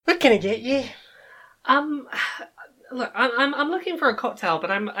can I get you? Look, I'm looking for a cocktail, but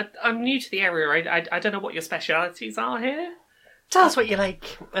I'm new to the area. I don't know what your specialities are here. Tell us what you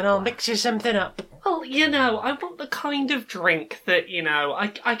like, and I'll mix you something up. Well, I want the kind of drink that,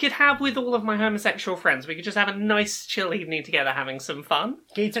 I could have with all of my homosexual friends. We could just have a nice, chill evening together having some fun.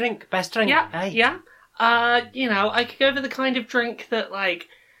 Gay drink, best drink. Yeah, Aye. yeah. I could go for the kind of drink that,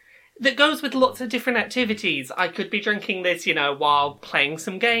 that goes with lots of different activities. I could be drinking this, while playing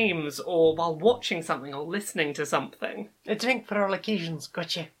some games, or while watching something, or listening to something. A drink for all occasions,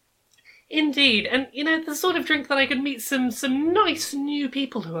 gotcha. Indeed, and the sort of drink that I could meet some nice new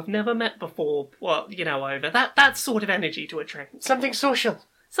people who I've never met before, over. That sort of energy to a drink. Something social.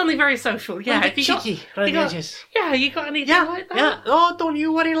 Something very social, yeah. A bit cheeky, around the edges. Yeah, you got anything like that? Yeah. Oh, don't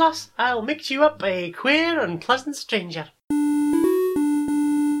you worry, lass. I'll mix you up a queer and pleasant stranger.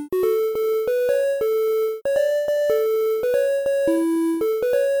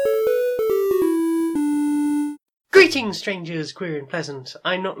 Greetings, strangers, queer and pleasant.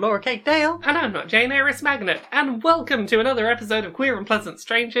 I'm not Laura Kate Dale. And I'm not Jane Eris Magnet. And welcome to another episode of Queer and Pleasant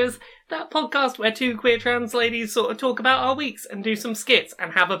Strangers, that podcast where two queer trans ladies sort of talk about our weeks and do some skits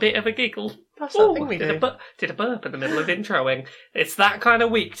and have a bit of a giggle. That's that thing we did do. Did a burp in the middle of introing. It's that kind of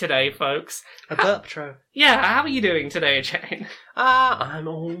week today, folks. A burp tro. Yeah, how are you doing today, Jane? I'm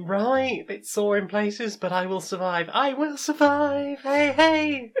alright. A bit sore in places, but I will survive. I will survive. Hey,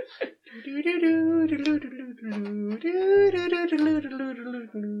 hey.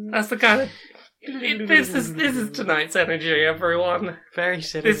 That's the kind of... This is tonight's energy, everyone. Very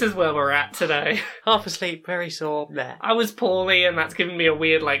silly. This is where we're at today. Half asleep, very sore. There. I was poorly, and that's given me a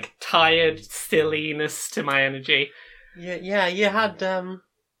weird, tired silliness to my energy. Yeah, you had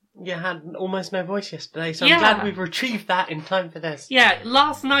almost no voice yesterday, so I'm Yeah. glad we've retrieved that in time for this. Yeah,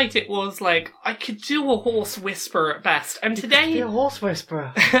 last night it was I could do a horse whisper at best, and today... You're a horse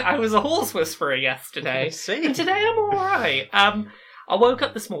whisperer. I was a horse whisperer yesterday. I see. And today I'm alright. I woke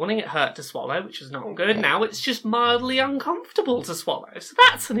up this morning, it hurt to swallow, which was not good. Now it's just mildly uncomfortable to swallow, so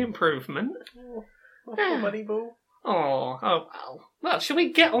that's an improvement. Oh, buddy boo. Oh well. Well, shall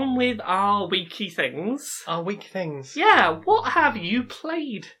we get on with our weeky things? Our weak things. Yeah, what have you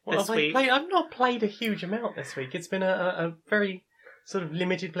played What this have I week? played? I've not played a huge amount this week. It's been a very sort of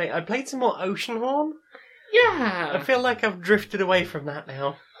limited play. I played some more Oceanhorn. I Yeah. feel like I've drifted away from that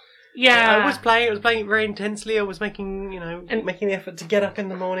now. Yeah. I was playing it very intensely. I was making the effort to get up in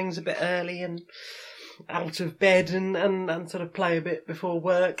the mornings a bit early and out of bed and sort of play a bit before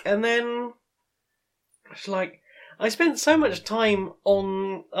work. And then it's I spent so much time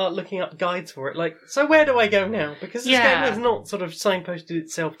on looking up guides for it. So where do I go now? Because this game has not sort of signposted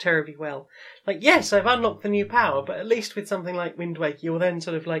itself terribly well. Yes, I've unlocked the new power, but at least with something like Wind Waker, you're then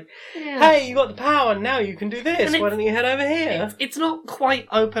sort of hey, you got the power, now you can do this. Why don't you head over here? It's not quite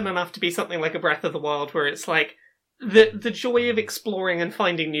open enough to be something like a Breath of the Wild, where it's the joy of exploring and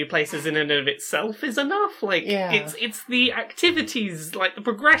finding new places in and of itself is enough. It's the activities, the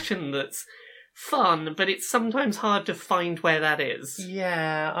progression that's fun, but it's sometimes hard to find where that is.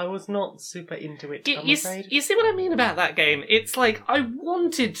 Yeah, I was not super into it, I'm afraid. You see what I mean about that game? It's I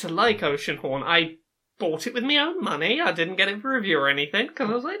wanted to like Oceanhorn. I bought it with my own money. I didn't get it for review or anything, because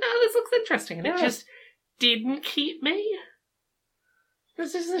I was no, this looks interesting, and it just didn't keep me.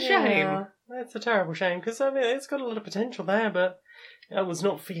 This is a shame. It's a terrible shame, because it's got a lot of potential there, but I was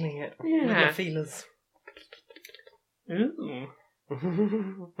not feeling it with my feelers. Ooh.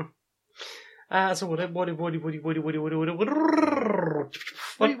 So what have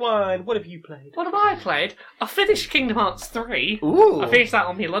you played? What have I played? I finished Kingdom Hearts 3. Ooh. I finished that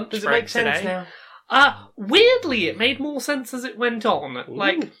on my lunch Does it break make sense today. now? Weirdly, it made more sense as it went on.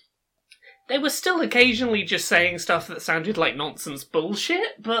 Ooh. They were still occasionally just saying stuff that sounded like nonsense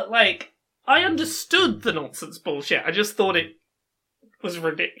bullshit, but, I understood the nonsense bullshit. I just thought it was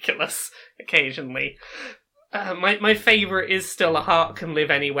ridiculous occasionally. My favourite is still A Heart Can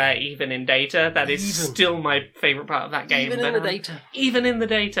Live Anywhere, even in data. That is still my favourite part of that game. Even in the data. Even in the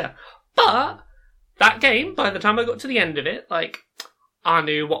data. But that game, by the time I got to the end of it, I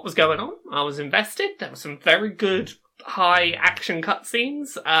knew what was going on. I was invested. There were some very good high action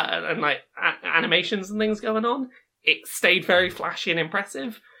cutscenes and animations and things going on. It stayed very flashy and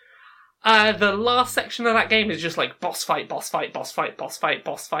impressive. The last section of that game is just boss fight, boss fight, boss fight, boss fight,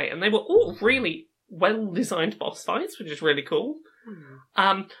 boss fight, and they were all really well-designed boss fights, which is really cool.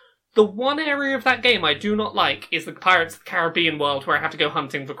 The one area of that game I do not like is the Pirates of the Caribbean world where I have to go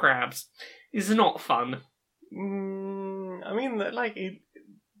hunting for crabs. It's not fun.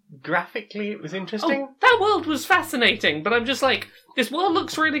 Graphically it was interesting. Oh, that world was fascinating, but I'm just this world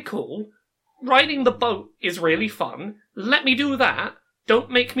looks really cool. Riding the boat is really fun. Let me do that. Don't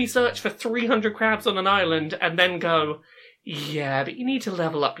make me search for 300 crabs on an island and then go, yeah, but you need to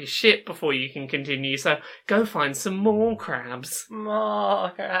level up your ship before you can continue, so go find some more crabs.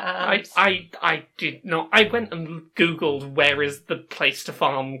 More crabs. I did not. I went and Googled where is the place to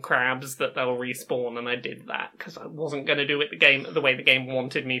farm crabs that they'll respawn, and I did that, because I wasn't going to do it the way the game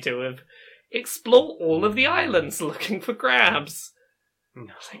wanted me to have. Explore all of the islands looking for crabs.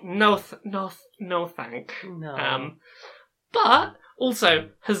 No. I was like, no thank. No. But also,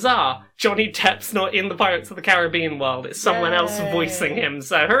 huzzah! Johnny Depp's not in the Pirates of the Caribbean world. It's someone else voicing him.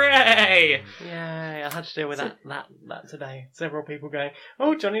 So hooray! Yay! I had to deal with that today. Several people going,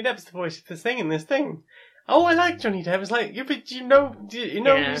 "Oh, Johnny Depp's the voice of this thing in this thing." Oh, I like Johnny Depp. It's like, yeah, but you know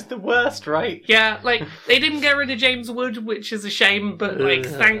he's the worst, right? Yeah, like, they didn't get rid of James Wood, which is a shame, but, like,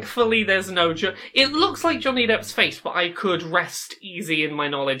 thankfully there's no... It looks like Johnny Depp's face, but I could rest easy in my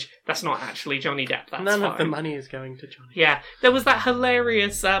knowledge that's not actually Johnny Depp. That's None fine. of the money is going to Johnny. Yeah, there was that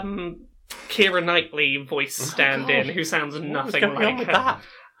hilarious Keira Knightley voice stand-in who sounds nothing What's going like on with her. that?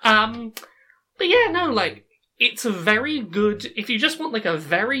 But yeah, no, like, it's a very good... If you just want, like, a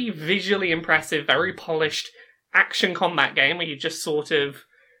very visually impressive, very polished action combat game where you just sort of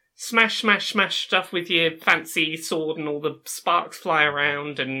smash stuff with your fancy sword and all the sparks fly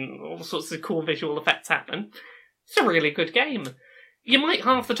around and all sorts of cool visual effects happen, it's a really good game. You might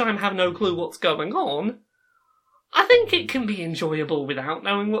half the time have no clue what's going on. I think it can be enjoyable without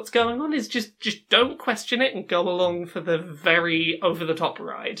knowing what's going on. Is just don't question it and go along for the very over-the-top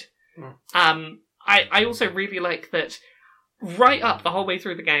ride. I also really like that right up the whole way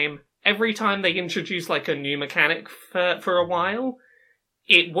through the game, every time they introduce like a new mechanic for a while,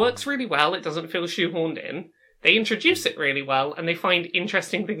 it works really well, it doesn't feel shoehorned in. They introduce it really well, and they find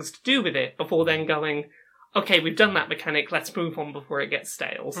interesting things to do with it before then going, okay, we've done that mechanic, let's move on before it gets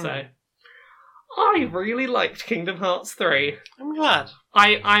stale. So, I really liked Kingdom Hearts 3. I'm glad.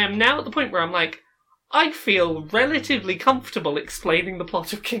 I am now at the point where I'm like, I feel relatively comfortable explaining the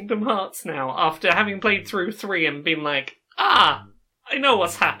plot of Kingdom Hearts now, after having played through 3 and been like, I know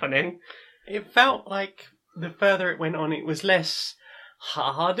what's happening. It felt like the further it went on, it was less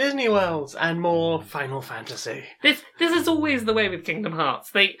ha Disney Worlds and more Final Fantasy. This is always the way with Kingdom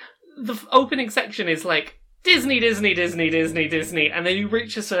Hearts. The opening section is like, Disney, and then you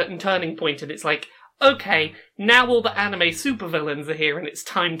reach a certain turning point and it's like, okay, now all the anime supervillains are here and it's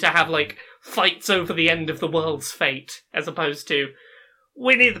time to have, like, fights over the end of the world's fate, as opposed to,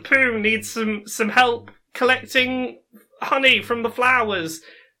 Winnie the Pooh needs some help collecting honey from the flowers.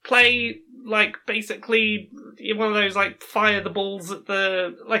 Play, like, basically one of those, like, fire the balls at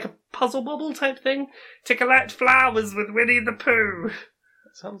the, like, a puzzle bubble type thing to collect flowers with Winnie the Pooh.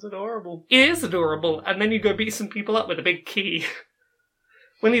 That sounds adorable. It is adorable, and then you go beat some people up with a big key.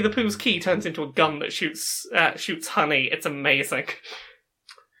 Winnie the Pooh's key turns into a gun that shoots honey. It's amazing.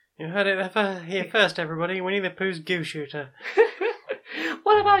 You heard it here first, everybody. Winnie the Pooh's goo shooter.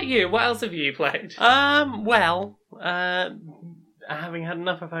 What about you? What else have you played? Well, having had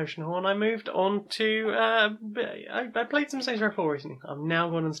enough of Oceanhorn, I moved on to... I played some Saints Row 4 recently. I've now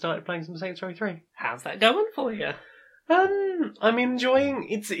gone and started playing some Saints Row 3. How's that going for you? I'm enjoying...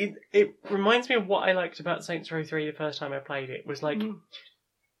 It reminds me of what I liked about Saints Row 3 the first time I played it. It was like...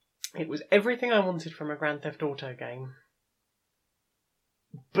 It was everything I wanted from a Grand Theft Auto game.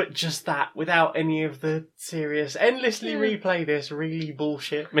 But just that, without any of the serious, endlessly replay this really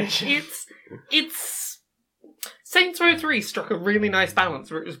bullshit mission. It's... Saints Row 3 struck a really nice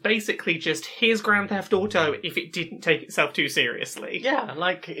balance where it was basically just, here's Grand Theft Auto if it didn't take itself too seriously. Yeah,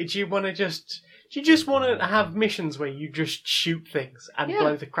 like, do you just want to have missions where you just shoot things and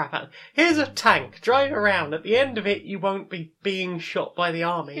blow the crap out? Here's a tank, drive around. At the end of it, you won't be being shot by the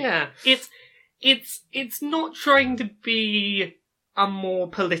army. Yeah, it's not trying to be a more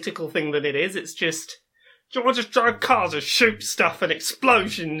political thing than it is. It's just, do you want to just drive cars and shoot stuff and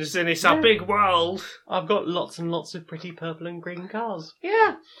explosions and it's a big world? I've got lots and lots of pretty purple and green cars.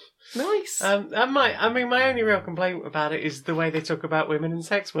 Yeah, nice. My only real complaint about it is the way they talk about women and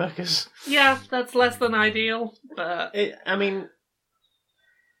sex workers. Yeah, that's less than ideal, but... It's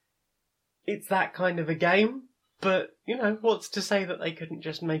that kind of a game, but, what's to say that they couldn't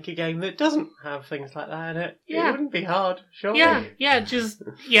just make a game that doesn't have things like that in it? Yeah. It wouldn't be hard, surely. Don't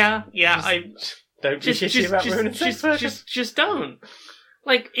be shitty about women and sex workers. Just don't.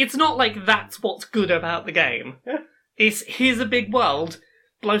 Like, it's not like that's what's good about the game. Yeah. It's, here's a big world,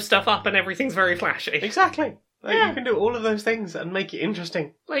 blow stuff up and everything's very flashy. Exactly. You can do all of those things and make it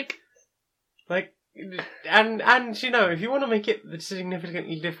interesting. And if you want to make it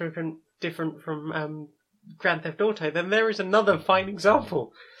significantly different from Grand Theft Auto, then there is another fine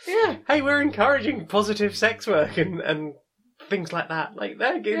example. Yeah. Hey, we're encouraging positive sex work and things like that. Like,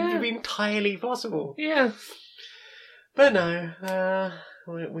 that could be entirely possible. Yeah. But no,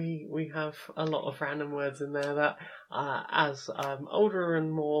 we have a lot of random words in there that, as I'm older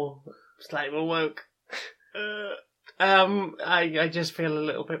and more slightly more woke, I just feel a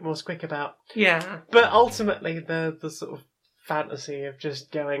little bit more squick about. Yeah. But ultimately, the sort of fantasy of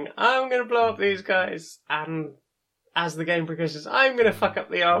just going, I'm going to blow up these guys, and as the game progresses, I'm going to fuck up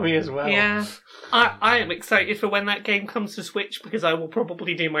the army as well. Yeah. I am excited for when that game comes to Switch, because I will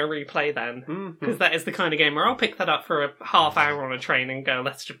probably do my replay then. Because that is the kind of game where I'll pick that up for a half hour on a train and go,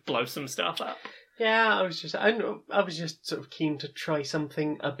 let's just blow some stuff up. Yeah, I was just sort of keen to try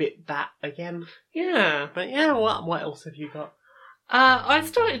something a bit that again. Yeah. But yeah, what else have you got?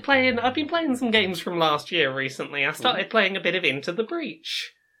 I've been playing some games from last year recently. I started playing a bit of Into the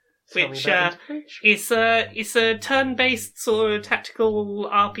Breach. Which it's a turn-based sort of tactical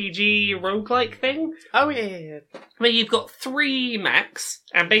RPG roguelike thing. Oh yeah. Where you've got 3 mechs,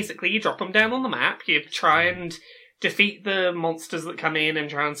 and basically you drop them down on the map. You try and defeat the monsters that come in and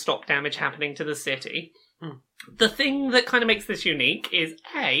try and stop damage happening to the city. The thing that kind of makes this unique is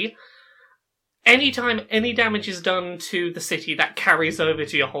anytime any damage is done to the city, that carries over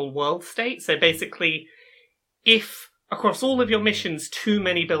to your whole world state. So basically, if across all of your missions, too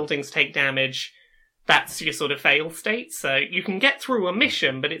many buildings take damage, that's your sort of fail state. So you can get through a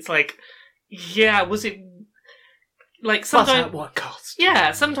mission, but it's like, yeah, was it... Like, sometimes... But at what cost?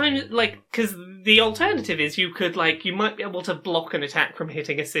 Yeah, sometimes, like, because the alternative is you might be able to block an attack from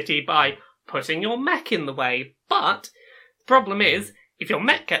hitting a city by putting your mech in the way. But the problem is, if your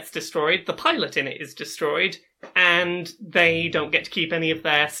mech gets destroyed, the pilot in it is destroyed, and they don't get to keep any of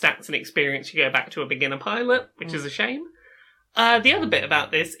their stats and experience. You go back to a beginner pilot, which is a shame. The other bit about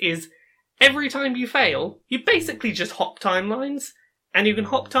this is, every time you fail, you basically just hop timelines, and you can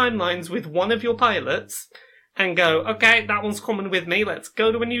hop timelines with one of your pilots, and go, okay, that one's coming with me, let's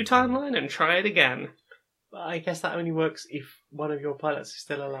go to a new timeline and try it again. I guess that only works if one of your pilots is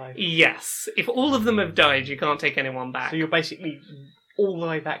still alive. Yes. If all of them have died, you can't take anyone back. So you're basically all the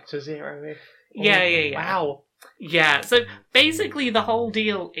way back to 0 if... Yeah. Wow. Yeah, so basically the whole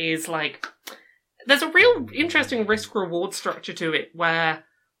deal is, like, there's a real interesting risk-reward structure to it, where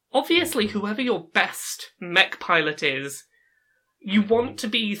obviously whoever your best mech pilot is, you want to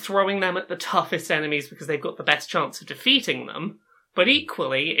be throwing them at the toughest enemies because they've got the best chance of defeating them, but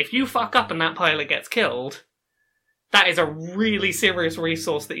equally, if you fuck up and that pilot gets killed, that is a really serious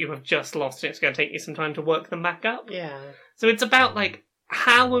resource that you have just lost, and it's going to take you some time to work them back up. Yeah. So it's about, like,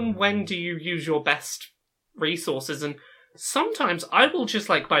 how and when do you use your best resources, and sometimes I will just,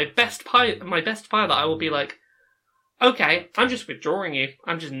 like, my best pilot, I will be like, okay, I'm just withdrawing you.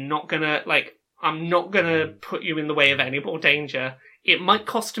 I'm just not gonna, like, I'm not gonna put you in the way of any more danger. It might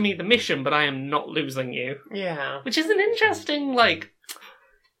cost me the mission, but I am not losing you. Yeah. Which is an interesting, like,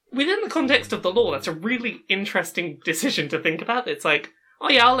 within the context of the lore, that's a really interesting decision to think about. It's like, oh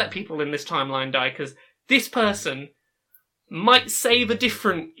yeah, I'll let people in this timeline die, because this person might save a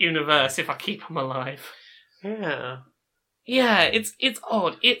different universe if I keep them alive. Yeah. Yeah, it's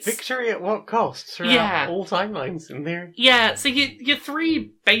odd. It's victory at what cost throughout all timelines in there. Yeah, so your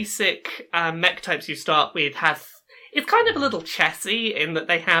 3 basic mech types you start with it's kind of a little chessy in that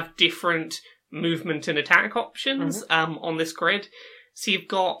they have different movement and attack options on this grid. So you've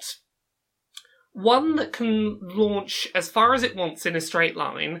got one that can launch as far as it wants in a straight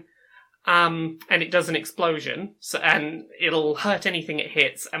line, and it does an explosion, and it'll hurt anything it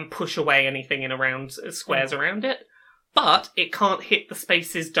hits and push away anything in around squares around it. But it can't hit the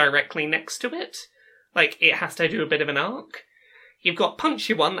spaces directly next to it. Like, it has to do a bit of an arc. You've got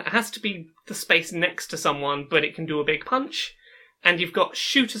Punchy one that has to be the space next to someone, but it can do a big punch. And you've got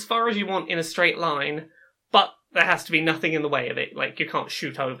Shoot as far as you want in a straight line, but there has to be nothing in the way of it. Like, you can't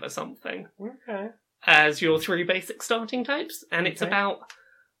shoot over something. Okay. As your 3 basic starting types. And it's about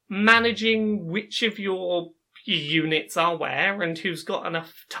managing which of your units are where, and who's got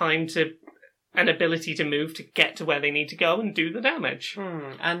enough time to... an ability to move to get to where they need to go and do the damage.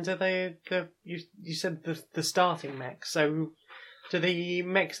 And are they you said the starting mechs, so do the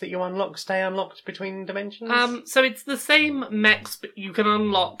mechs that you unlock stay unlocked between dimensions? So it's the same mechs, but you can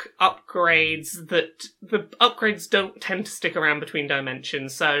unlock upgrades that the upgrades don't tend to stick around between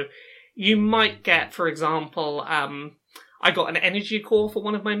dimensions. So you might get, for example, I got an energy core for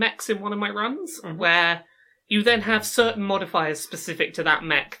one of my mechs in one of my runs, where you then have certain modifiers specific to that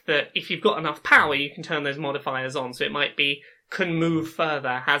mech that, if you've got enough power, you can turn those modifiers on. So it might be, can move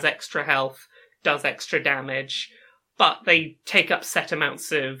further, has extra health, does extra damage, but they take up set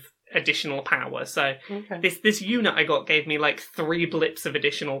amounts of additional power. So Okay. this unit I got gave me like 3 blips of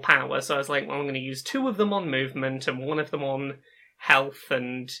additional power. So I was like, well, I'm going to use 2 of them on movement and 1 of them on health.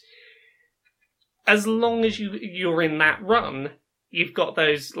 And as long as you're in that run, you've got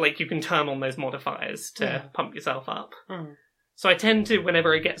those, like, you can turn on those modifiers to pump yourself up. Mm. So I tend to,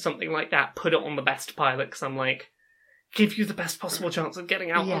 whenever I get something like that, put it on the best pilot, because I'm like, give you the best possible chance of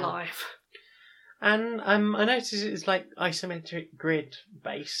getting out alive. And I noticed it's like isometric grid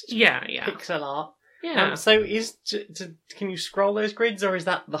based. Yeah. Pixel art. Yeah. So can you scroll those grids, or is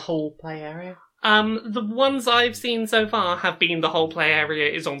that the whole play area? The ones I've seen so far have been the whole play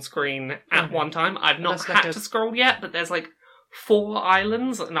area is on screen at one time. I've not had to scroll yet, but there's like 4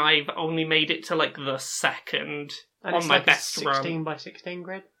 islands, and I've only made it to like the second and on my like best a 16 run. by 16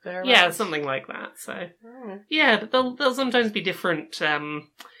 grid there. Yeah, something like that. So yeah, but there'll sometimes be different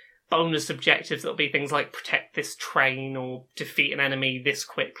bonus objectives. That'll be things like protect this train or defeat an enemy this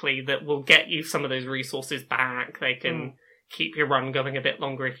quickly that will get you some of those resources back. They can keep your run going a bit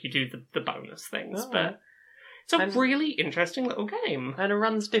longer if you do the bonus things. But it's a really interesting little game. And it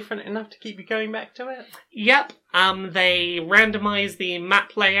runs different enough to keep you going back to it? Yep. They randomise the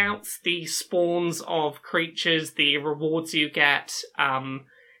map layouts, the spawns of creatures, the rewards you get,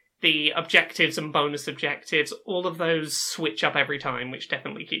 the objectives and bonus objectives. All of those switch up every time, which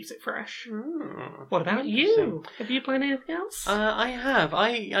definitely keeps it fresh. What about you? Have you played anything else? I have.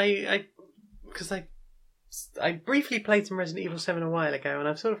 Because I briefly played some Resident Evil 7 a while ago, and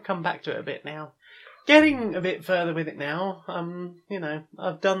I've sort of come back to it a bit now. Getting a bit further with it now.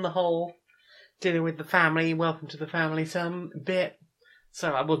 I've done the whole dealing with the family, welcome to the family bit.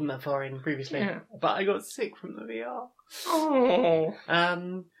 So I wasn't that far in previously, but I got sick from the VR. Oh.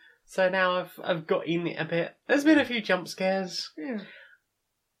 So now I've got in it a bit. There's been a few jump scares. Yeah.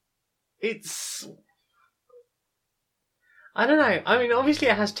 I don't know. I mean, obviously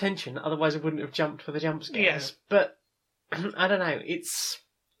it has tension, otherwise I wouldn't have jumped for the jump scares. Yeah. But I don't know.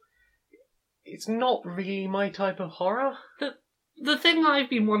 It's not really my type of horror. The thing I've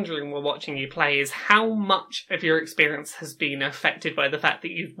been wondering while watching you play is how much of your experience has been affected by the fact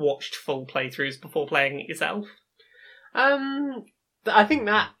that you've watched full playthroughs before playing it yourself. I think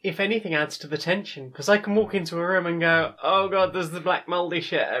that, if anything, adds to the tension, because I can walk into a room and go, oh god, there's the black mouldy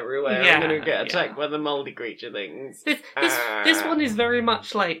shit everywhere, I'm going to get attacked by the mouldy creature things. This one is very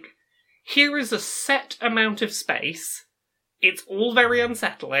much like, here is a set amount of space, it's all very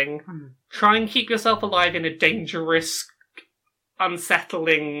unsettling, try and keep yourself alive in a dangerous,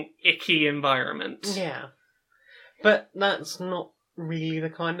 unsettling, icky environment. Yeah. But that's not really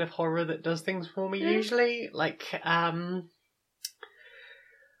the kind of horror that does things for me usually. Like,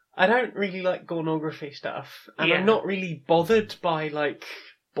 I don't really like pornography stuff, and I'm not really bothered by, like,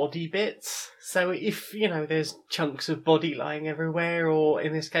 body bits. So if, there's chunks of body lying everywhere, or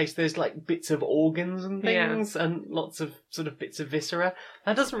in this case there's, like, bits of organs and things, and lots of sort of bits of viscera,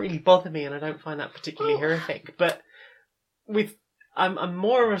 that doesn't really bother me, and I don't find that particularly horrific. But I'm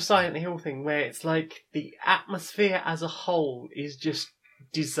more of a Silent Hill thing, where it's like the atmosphere as a whole is just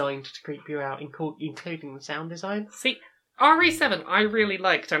designed to creep you out, including the sound design. See, RE7 I really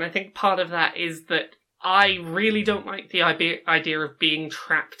liked, and I think part of that is that I really don't like the idea of being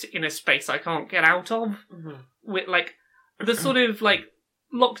trapped in a space I can't get out of. With, like, the sort of, like,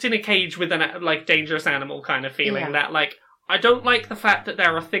 locked in a cage with an, like, dangerous animal kind of feeling. That, like, I don't like the fact that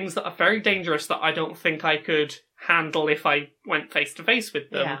there are things that are very dangerous that I don't think I could handle if I went face to face with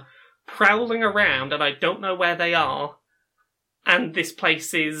them. Prowling around, and I don't know where they are, and this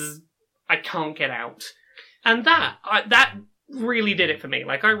place is... I can't get out. And that really did it for me.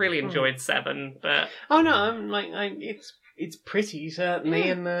 Like, I really enjoyed 7, but... Oh no, it's pretty, certainly,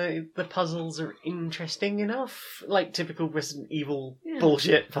 and the puzzles are interesting enough. Like, typical Resident Evil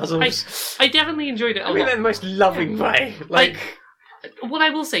bullshit puzzles. I definitely enjoyed it a lot. I mean, in the most loving way. Like... What I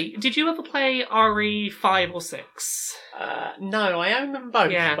will say, did you ever play RE5 or 6? No, I own them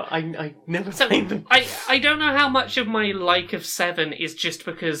both, but I never played them. I don't know how much of my like of 7 is just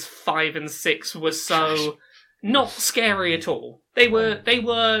because 5 and 6 were so not scary at all. They were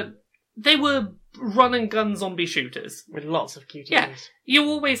run and gun zombie shooters. With lots of cuties. Yeah, you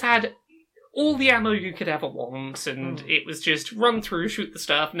always had all the ammo you could ever want, and it was just run through, shoot the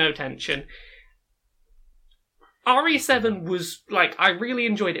stuff, no tension. RE7 was, like, I really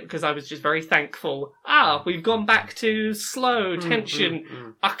enjoyed it because I was just very thankful. We've gone back to slow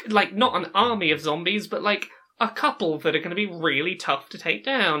tension. Like, not an army of zombies, but, like, a couple that are going to be really tough to take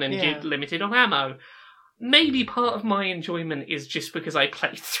down and you're limited on ammo. Maybe part of my enjoyment is just because I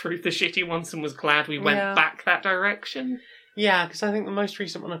played through the shitty ones and was glad we went back that direction. Yeah, because I think the most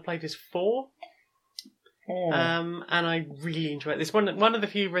recent one I played is 4. And I really enjoy it. This one of the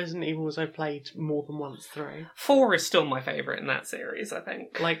few Resident Evils I've played more than once through. 4 is still my favourite in that series, I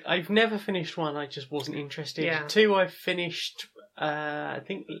think. Like, I've never finished 1, I just wasn't interested. Yeah. 2, I've finished, I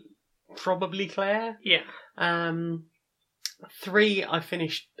think, probably Claire. Yeah. 3, I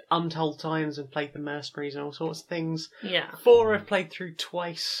finished untold times and played the Mercenaries and all sorts of things. Yeah. 4, I've played through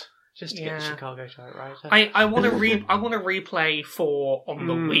twice. Just to Yeah. get the Chicago Typewriter. I want to replay 4 on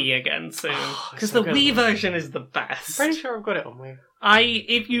the Wii again soon, because so the good. Wii version is the I'm best. pretty sure I've got it on Wii.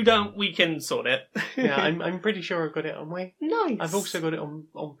 If you don't, we can sort it. Yeah, I'm pretty sure I've got it on Wii. Nice. I've also got it on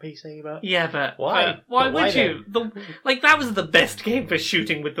PC, but Yeah, but Why? Why But would why you? That was the best game for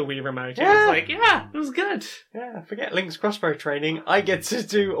shooting with the Wii remote. It Yeah. was like, it was good. yeah, forget Link's crossbow training. I get to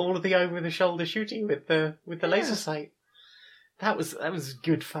do all of the over-the-shoulder shooting with the laser sight. That was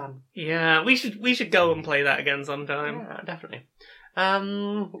good fun. Yeah, we should go and play that again sometime. Yeah, definitely.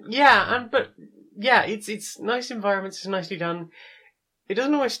 It's nice environments. It's nicely done. It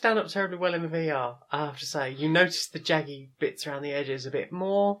doesn't always stand up terribly well in the VR, I have to say. You notice the jaggy bits around the edges a bit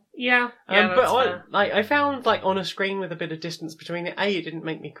more. Yeah, But that's fair. I found, like, on a screen with a bit of distance between it, A, it didn't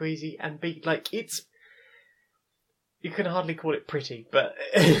make me queasy, and B, like, you can hardly call it pretty, but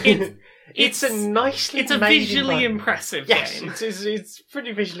it's a nicely It's a made visually environment. impressive Yes, game. it's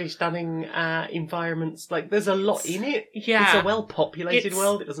pretty visually stunning environments. Like, there's a lot in it. Yeah. It's a well-populated It's-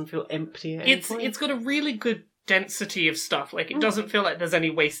 world. It doesn't feel empty at any point. It's got a really good density of stuff. Like, it doesn't feel like there's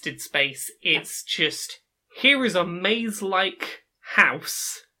any wasted space. It's just, here is a maze-like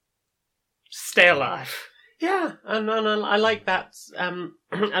house. Stay alive. Yeah, and I like that. And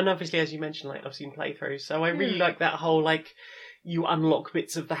obviously, as you mentioned, like, I've seen playthroughs, so I really like that whole, like, you unlock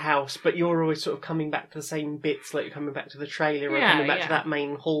bits of the house, but you're always sort of coming back to the same bits, like you're coming back to the trailer or Yeah, coming back yeah. to that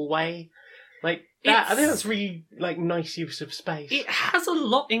main hallway. Like, that, I think It's- that's really, like, nice use of space. It has a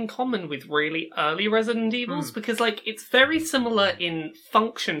lot in common with really early Resident Evils, because, like, it's very similar in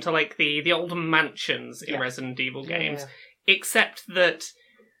function to, like, the older mansions in Yeah. Resident Evil Yeah, games, yeah. except that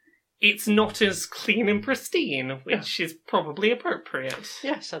it's not as clean and pristine, which is probably appropriate.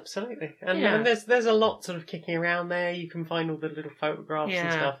 Yes, absolutely. And, Yeah. and there's a lot sort of kicking around there. You can find all the little photographs and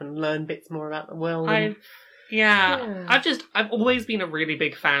Yeah. stuff and learn bits more about the world. Yeah. Yeah. I've always been a really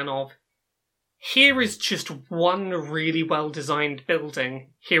big fan of, here is just one really well-designed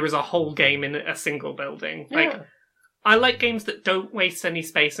building. Here is a whole game in a single building. Like, Yeah. I like games that don't waste any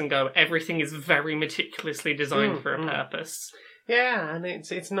space and go, everything is very meticulously designed for a purpose. Yeah, and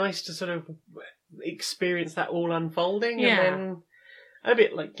it's nice to sort of experience that all unfolding, Yeah. and then a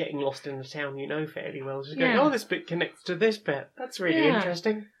bit like getting lost in the town you know fairly well. Just going, Yeah. oh, this bit connects to this bit. That's really Yeah.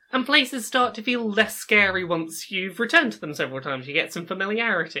 interesting. And places start to feel less scary once you've returned to them several times. You get some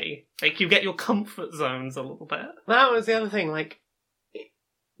familiarity. Like, you get your comfort zones a little bit. That was the other thing. Like,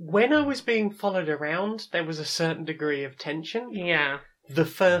 when I was being followed around, there was a certain degree of tension. Yeah. The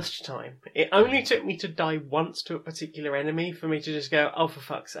first time, it only took me to die once to a particular enemy for me to just go, oh, for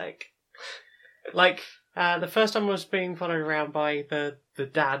fuck's sake. Like, the first time I was being followed around by the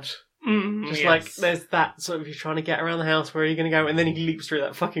dad. Just Yes. like, there's that sort of, you're trying to get around the house, where are you going to go? And then he leaps through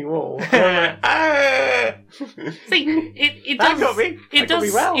that fucking wall. And I'm like, ah! See, it That does. got me. It That got does.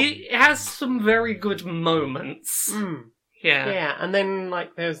 me well. It has some very good moments. Mm. Yeah. Yeah, and then,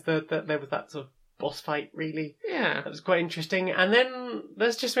 like, there was that sort of boss fight, really. Yeah. That was quite interesting. And then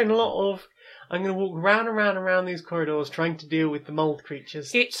there's just been a lot of, I'm going to walk round and round and round these corridors trying to deal with the mould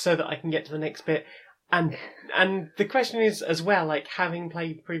creatures so that I can get to the next bit. And the question is, as well, like, having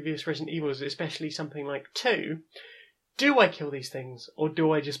played previous Resident Evils, especially something like 2, do I kill these things, or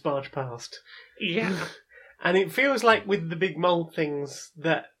do I just barge past? Yeah. And it feels like with the big mould things,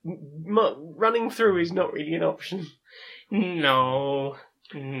 that running through is not really an option. No,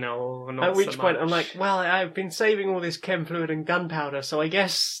 not At which so point much. I'm like, well, I've been saving all this chem fluid and gunpowder, so I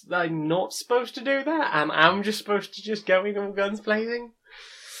guess I'm not supposed to do that, and I'm just supposed to just go in all guns blazing?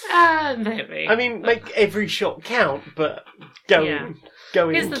 Maybe. I mean, make every shot count, but go Yeah. in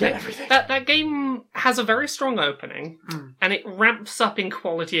Here's and the get thing. everything. That game has a very strong opening, and it ramps up in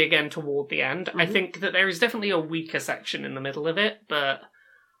quality again toward the end. I think that there is definitely a weaker section in the middle of it, but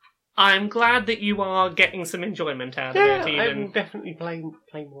I'm glad that you are getting some enjoyment out of Yeah, it. I Even will definitely play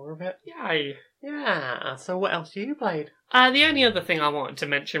more of it. yeah. Yeah, so what else have you played? The only other thing I wanted to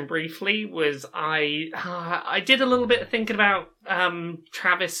mention briefly was I did a little bit of thinking about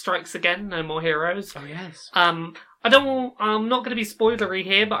Travis Strikes Again, No More Heroes. Oh, yes. I'm not going to be spoilery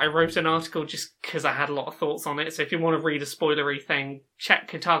here, but I wrote an article just because I had a lot of thoughts on it. So if you want to read a spoilery thing, check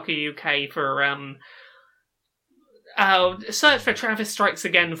Kotaku UK for search for Travis Strikes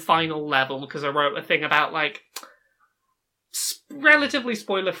Again final level, because I wrote a thing about, like, relatively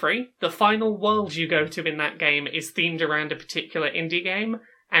spoiler-free. The final world you go to in that game is themed around a particular indie game,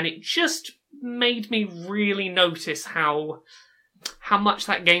 and it just made me really notice how much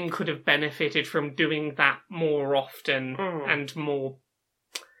that game could have benefited from doing that more often and more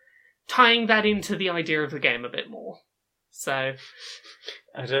tying that into the idea of the game a bit more. So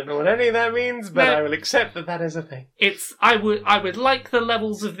I don't know what any of that means, but I will accept that is a thing. I would like the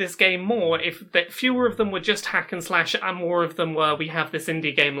levels of this game more if fewer of them were just hack and slash and more of them were, we have this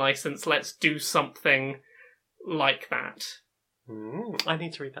indie game license, let's do something like that. I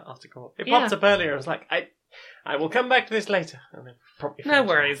need to read that article. It popped up earlier. I was like, I will come back to this later. And then probably no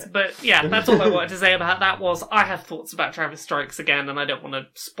worries, but yeah, that's all I wanted to say about that was I have thoughts about Travis Strikes Again, and I don't want to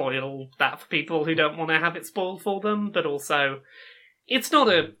spoil that for people who don't want to have it spoiled for them, but also it's not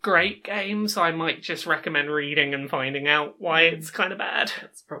a great game, so I might just recommend reading and finding out why it's kind of bad.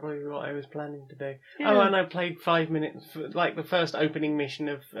 That's probably what I was planning to do. Yeah. Oh, and I played 5 minutes, like the first opening mission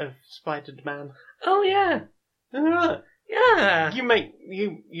of Spider-Man. Oh yeah. Yeah. You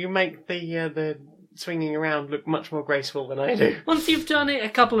make the swinging around look much more graceful than I do. Once you've done it a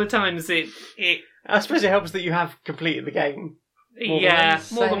couple of times, it I suppose it helps that you have completed the game.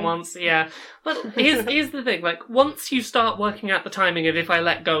 More than once, yeah. But here's the thing, like, once you start working out the timing of if I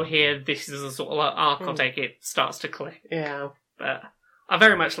let go here, this is a sort of arc I'll take, it starts to click. Yeah. But I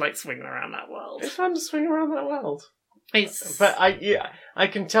very much like swinging around that world. It's fun to swing around that world. But I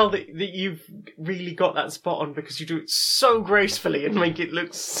can tell that you've really got that spot on because you do it so gracefully and make it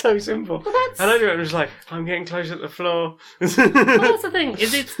look so simple. And I do it, I'm just like, I'm getting close to the floor. Well, that's the thing,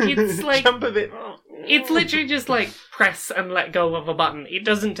 is it's like... Jump a bit. It's literally just like press and let go of a button. It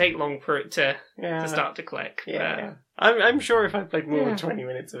doesn't take long for it to start to click. Yeah. I'm sure if I played more than 20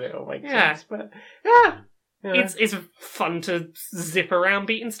 minutes of it, it'll make sense. But yeah. It's fun to zip around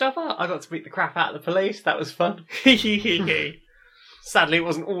beating stuff up. I got to beat the crap out of the police. That was fun. Sadly, it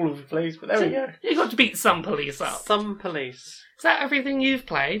wasn't all of the police, but there we go. You got to beat some police up. Some police. Is that everything you've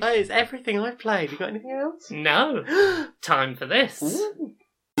played? That is everything I've played. You got anything else? No. Time for this. Ooh.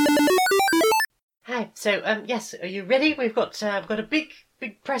 Hi. So, yes, are you ready? We've got a big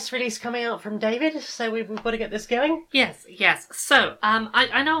press release coming out from David, so we've got to get this going. Yes. So,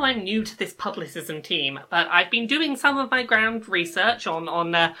 I know I'm new to this publicism team, but I've been doing some of my ground research on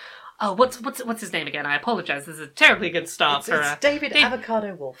what's his name again? I apologise. This is a terribly good start for it's David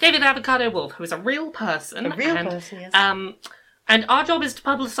Avocado Wolf. David Avocado Wolf, who is a real person. A real person, yes. And our job is to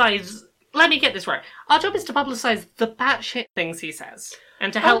publicise. Let me get this right. Our job is to publicise the batshit things he says,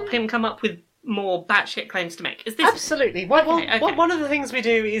 and to help him come up with more batshit claims to make. Is this absolutely? Okay. One of the things we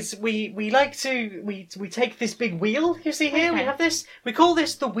do is we like to we take this big wheel you see here. Okay. We have this. We call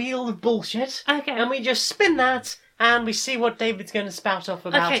this the wheel of bullshit. Okay. And we just spin that, and we see what David's going to spout off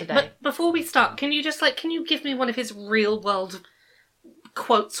about today. But before we start, can you give me one of his real world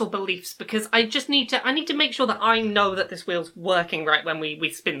quotes or beliefs, because I need to make sure that I know that this wheel's working right when we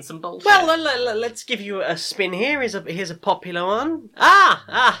spin some bullshit. Well, let's give you a spin here. Here's a popular one.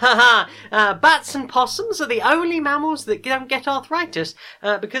 Bats and possums are the only mammals that don't get arthritis,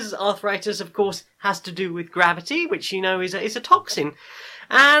 because arthritis, of course, has to do with gravity, which you know is a toxin.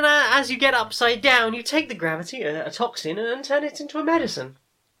 And as you get upside down, you take the gravity, a toxin, and turn it into a medicine.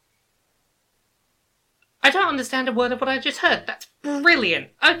 I don't understand a word of what I just heard. That's brilliant.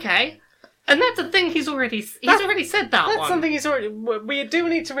 Okay. And that's a thing he's already said that that's one. That's something he's already... We do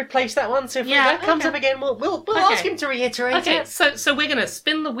need to replace that one, so if that comes up again, we'll ask him to reiterate it. So we're going to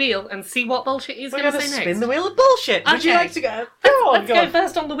spin the wheel and see what bullshit he's going to say next. We're going to spin the wheel of bullshit. Would you like to go? Let's go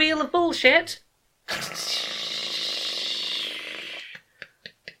first on the wheel of bullshit.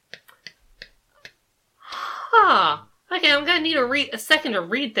 Okay, I'm going to need a second to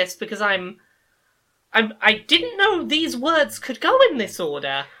read this because I didn't know these words could go in this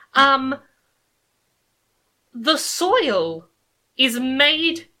order. The soil is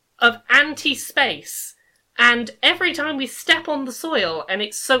made of anti-space, and every time we step on the soil and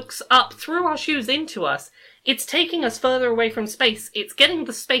it soaks up through our shoes into us, it's taking us further away from space. It's getting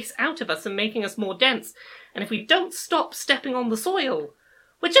the space out of us and making us more dense. And if we don't stop stepping on the soil,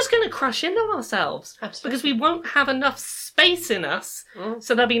 we're just going to crush into ourselves. Absolutely. Because we won't have enough space in us,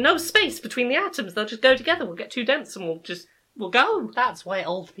 so there'll be no space between the atoms. They'll just go together. We'll get too dense and we'll go. That's why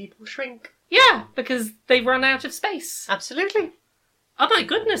old people shrink. Yeah, because they run out of space. Absolutely. Oh my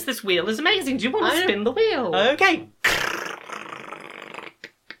goodness, this wheel is amazing. Do you want to spin the wheel? Okay.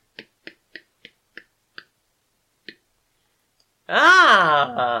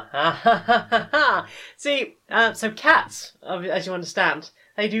 See, so cats, as you understand,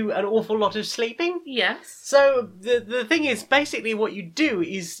 they do an awful lot of sleeping. Yes. So the thing is, basically what you do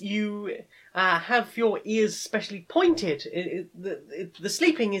is you... have your ears specially pointed. The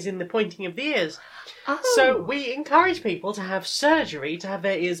sleeping is in the pointing of the ears. Oh. So we encourage people to have surgery to have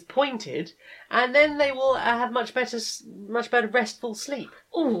their ears pointed, and then they will have much better restful sleep.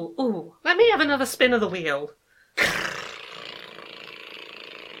 Ooh. Let me have another spin of the wheel.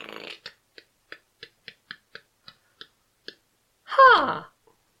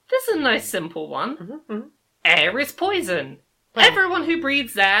 This is a nice simple one. Mm-hmm. Air is poison. Well, Everyone who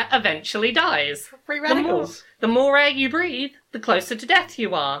breathes air eventually dies. free radicals. The more air you breathe, the closer to death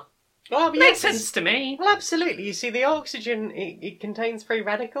you are. Well, Makes sense to me. Well, absolutely. You see, the oxygen, it contains free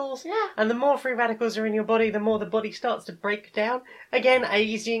radicals. Yeah. And the more free radicals are in your body, the more the body starts to break down. Again,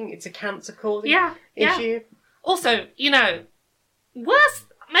 aging, it's a cancer-causing issue. Also, worse...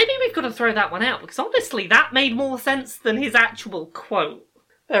 Maybe we've got to throw that one out, because honestly, that made more sense than his actual quote.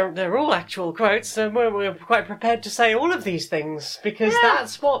 They're all actual quotes, so we're quite prepared to say all of these things, because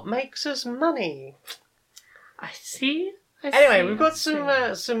that's what makes us money. I see. Anyway, we've got some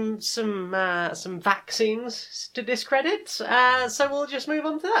vaccines to discredit, so we'll just move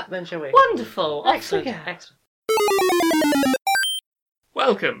on to that then, shall we? Wonderful. Excellent. Excellent.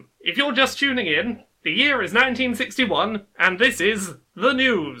 Welcome. If you're just tuning in, the year is 1961, and this is the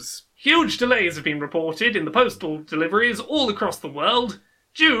news. Huge delays have been reported in the postal deliveries all across the world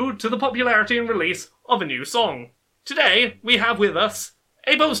due to the popularity and release of a new song. Today, we have with us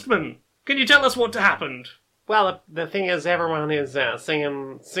a postman. Can you tell us what happened? Well, the thing is, everyone is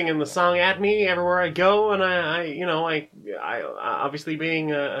singing the song at me everywhere I go, and I obviously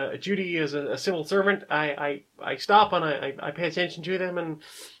being a duty as a civil servant, I stop and I pay attention to them, and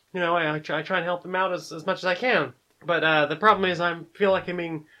I try and help them out as much as I can. But the problem is, I feel like I'm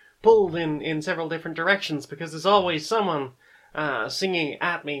being pulled in several different directions, because there's always someone singing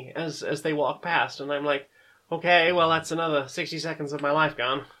at me as they walk past, and I'm like, okay, well, that's another 60 seconds of my life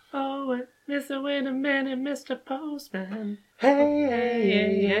gone. Oh, wait a minute, Mr. Postman.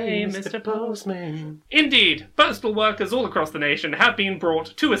 Hey, Mr. Postman. Indeed, postal workers all across the nation have been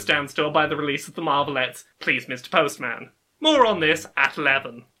brought to a standstill by the release of the Marvelettes' Please, Mr. Postman. More on this at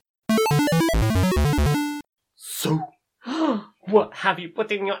 11. So, what have you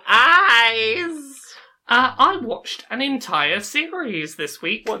put in your eyes? I watched an entire series this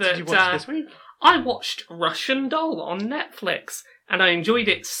week. What did you watch this week? I watched Russian Doll on Netflix, and I enjoyed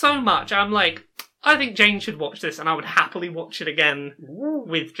it so much. I'm like, I think Jane should watch this, and I would happily watch it again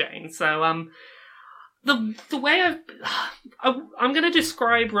with Jane. So, the way I'm going to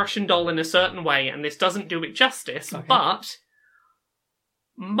describe Russian Doll in a certain way, and this doesn't do it justice, but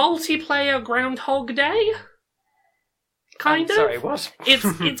multiplayer Groundhog Day. Kind of. Sorry, what?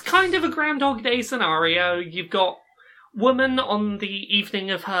 It's kind of a Groundhog Day scenario. You've got woman on the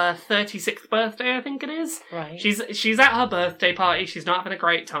evening of her 36th birthday, I think it is. Right. She's at her birthday party. She's not having a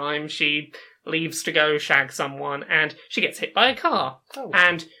great time. She leaves to go shag someone, and she gets hit by a car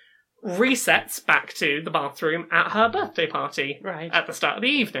and resets back to the bathroom at her birthday party at the start of the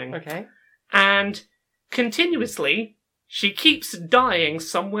evening. Okay. And continuously, she keeps dying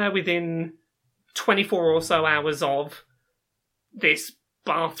somewhere within 24 or so hours of this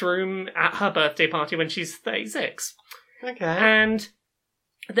bathroom at her birthday party when she's 36. Okay. And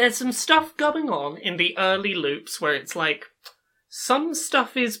there's some stuff going on in the early loops where it's like, some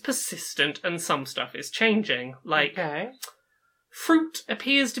stuff is persistent and some stuff is changing. Like, fruit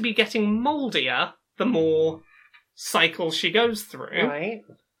appears to be getting mouldier the more cycles she goes through. Right.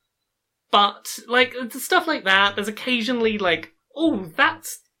 But, like, stuff like that, there's occasionally like, oh,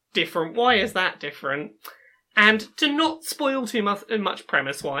 that's different. Why is that different? And to not spoil too much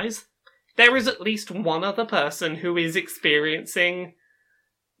premise-wise, there is at least one other person who is experiencing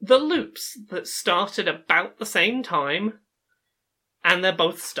the loops that started about the same time, and they're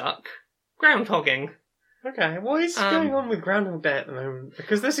both stuck groundhogging. Okay, what is going on with Groundhog Day at the moment?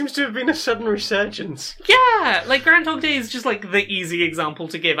 Because there seems to have been a sudden resurgence. Yeah, like Groundhog Day is just like the easy example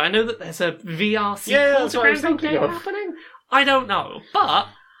to give. I know that there's a VR sequel to Groundhog Day happening. I don't know, but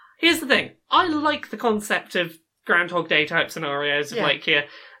here's the thing. I like the concept of Groundhog Day type scenarios of like here.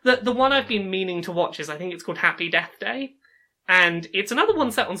 The one I've been meaning to watch is, I think it's called Happy Death Day. And it's another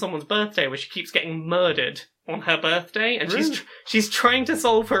one set on someone's birthday where she keeps getting murdered on her birthday, and she's trying to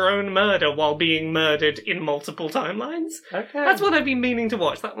solve her own murder while being murdered in multiple timelines. Okay. That's what I've been meaning to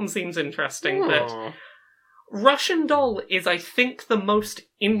watch. That one seems interesting. But Russian Doll is, I think, the most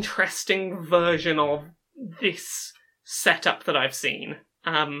interesting version of this setup that I've seen.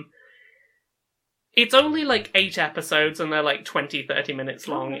 It's only like 8 episodes and they're like 20-30 minutes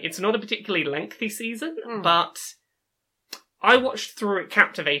long. It's not a particularly lengthy season, but I watched through it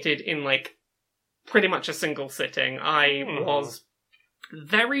captivated in like pretty much a single sitting. I was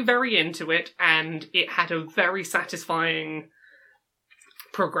very, very into it, and it had a very satisfying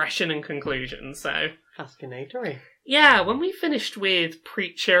progression and conclusion, so... Fascinatory. Yeah, when we finished with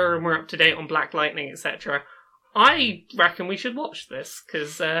Preacher and we're up to date on Black Lightning, etc., I reckon we should watch this,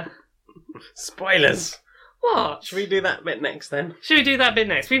 because, Spoilers! What? Should we do that bit next, then? Should we do that bit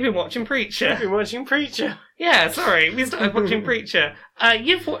next? We've been watching Preacher. We've been watching Preacher. Yeah, sorry, we started watching Preacher.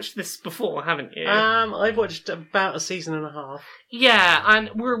 You've watched this before, haven't you? I've watched about a season and a half. Yeah, and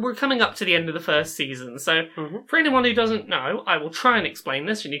we're coming up to the end of the first season, so for anyone who doesn't know, I will try and explain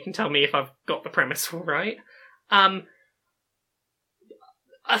this, and you can tell me if I've got the premise all right. A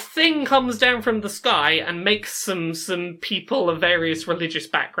thing comes down from the sky and makes some people of various religious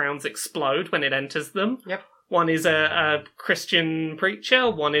backgrounds explode when it enters them. Yep. One is a Christian preacher,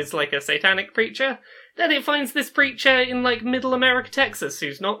 one is like a satanic preacher. Then it finds this preacher in like middle America, Texas,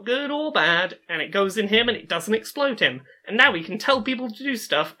 who's not good or bad, and it goes in him and it doesn't explode him. And now he can tell people to do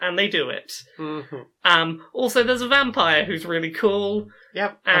stuff, and they do it. Also, there's a vampire who's really cool.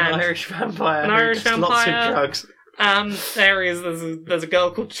 Yep, and an Irish vampire. An Irish vampire. Lots of drugs. There's a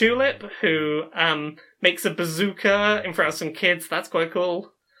girl called Tulip who makes a bazooka in front of some kids. That's quite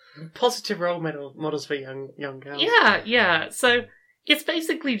cool. Positive role models for young girls. Yeah. So it's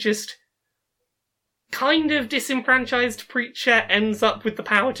basically just kind of disenfranchised preacher ends up with the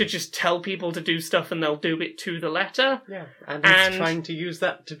power to just tell people to do stuff and they'll do it to the letter. Yeah, and he's trying to use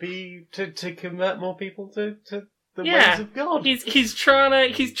that to convert more people to the ways of God. He's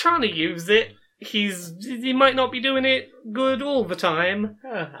trying to use it. He might not be doing it good all the time.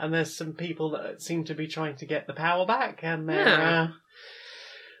 Yeah, and there's some people that seem to be trying to get the power back, and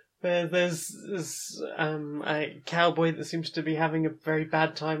there's a cowboy that seems to be having a very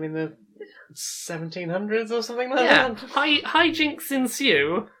bad time in the 1700s or something like that. Hijinks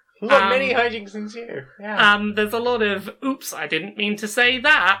ensue. Many hijinks ensue. Yeah. There's a lot of, oops, I didn't mean to say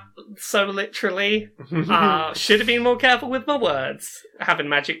that, so literally. Should have been more careful with my words. Having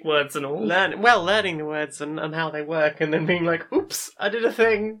magic words and all. Learning the words and how they work, and then being like, oops, I did a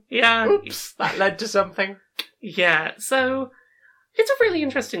thing. Yeah. Oops, that led to something. Yeah, so it's a really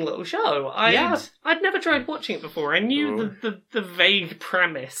interesting little show. I'd never tried watching it before. I knew the vague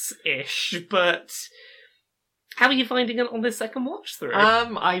premise-ish, but... How are you finding it on this second watch through?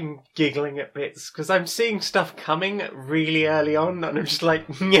 I'm giggling at bits because I'm seeing stuff coming really early on, and I'm just like,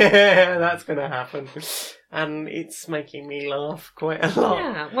 yeah, that's gonna happen, and it's making me laugh quite a lot.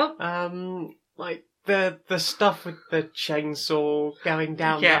 Yeah, well, like the stuff with the chainsaw going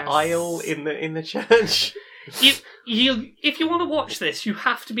down the aisle in the church. If you want to watch this, you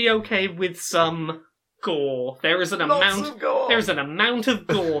have to be okay with some gore. There is an amount of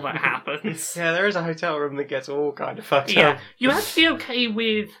gore that happens. Yeah, there is a hotel room that gets all kind of fucked up. Yeah, you have to be okay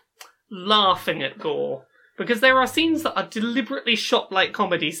with laughing at gore, because there are scenes that are deliberately shot like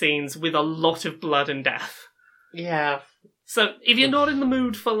comedy scenes with a lot of blood and death. Yeah. So if you're not in the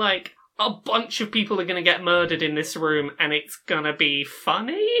mood for like a bunch of people are going to get murdered in this room and it's going to be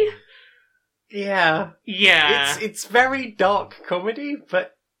funny, yeah, it's very dark comedy,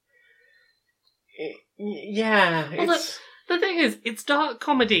 but. The thing is, it's dark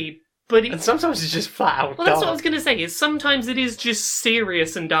comedy, but and sometimes it's just flat out dark. Well, that's what I was going to say, is sometimes it is just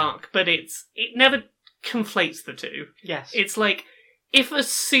serious and dark, but it never conflates the two. Yes. It's like, if a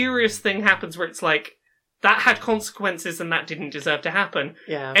serious thing happens where it's like, that had consequences and that didn't deserve to happen,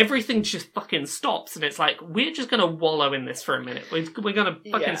 everything just fucking stops, and it's like, we're just going to wallow in this for a minute. We're going to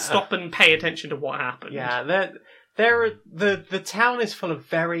fucking stop and pay attention to what happened. Yeah, the town is full of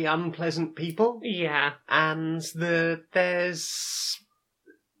very unpleasant people. Yeah. And there's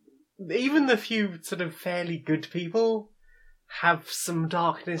even the few sort of fairly good people have some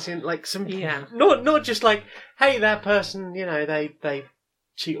darkness in, like some not just like, hey, that person, they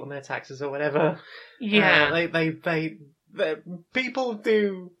cheat on their taxes or whatever. Yeah. They people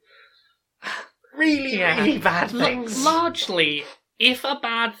do really bad things. Largely, if a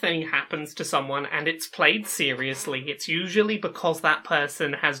bad thing happens to someone and it's played seriously, it's usually because that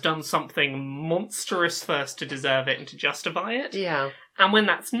person has done something monstrous first to deserve it and to justify it. Yeah. And when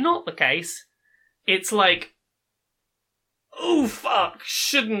that's not the case, it's like, oh fuck,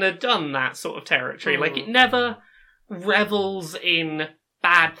 shouldn't have done that sort of territory. Like, it never revels in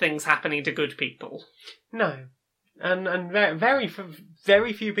bad things happening to good people. No. And very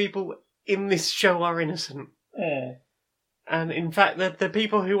few people in this show are innocent. Yeah. And in fact, the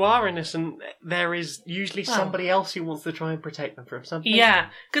people who are innocent, there is usually somebody else who wants to try and protect them from something. Yeah,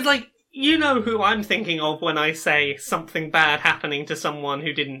 because, like, you know who I'm thinking of when I say something bad happening to someone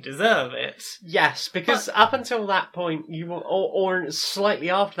who didn't deserve it. Yes, because up until that point, or slightly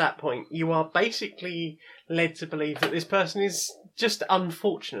after that point, you are basically led to believe that this person is just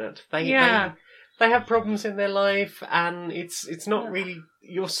unfortunate. They have problems in their life, and it's not really,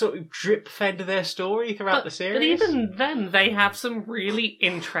 you're sort of drip fed their story throughout the series. But even then, they have some really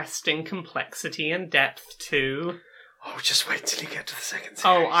interesting complexity and depth too. Oh, just wait till you get to the second series.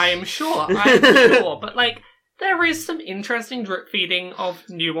 Oh, I am sure. But, like, there is some interesting drip feeding of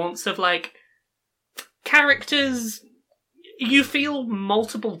nuance of, like, characters. You feel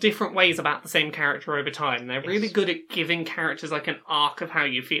multiple different ways about the same character over time. They're really good at giving characters, like, an arc of how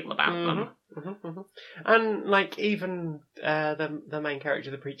you feel about them. Mm-hmm, mm-hmm. And, like, even the main character,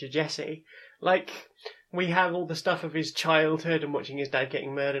 the preacher, Jesse, like, we have all the stuff of his childhood and watching his dad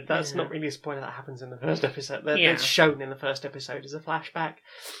getting murdered. That's not really a spoiler. That happens in the first episode. That's shown in the first episode as a flashback.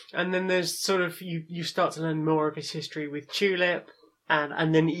 And then there's sort of, you start to learn more of his history with Tulip,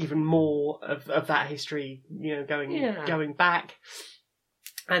 and then even more of that history, you know, going back.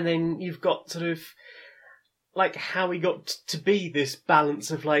 And then you've got sort of, like, how he got to be this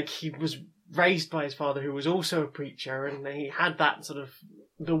balance of, like, he was raised by his father, who was also a preacher, and he had that sort of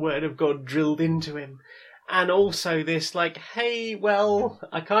the word of God drilled into him. And also this, like, hey, well,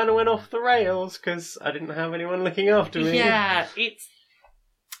 I kind of went off the rails because I didn't have anyone looking after me. Yeah,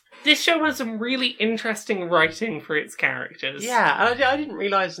 this show has some really interesting writing for its characters. Yeah, and I didn't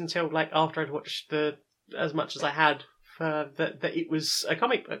realise until, like, after I'd watched as much as I had, that it was a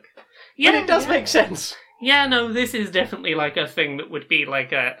comic book. Yeah, but it does make sense. Yeah, no, this is definitely, like, a thing that would be,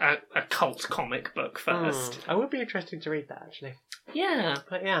 like, a cult comic book first. I would be interested to read that, actually. Yeah.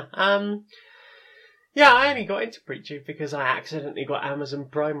 But yeah, I only got into Preacher because I accidentally got Amazon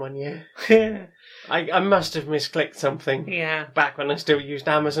Prime one year. I must have misclicked something. Yeah. Back when I still used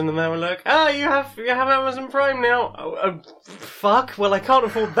Amazon, and they were like, "Oh, you have Amazon Prime now." Oh, fuck. Well, I can't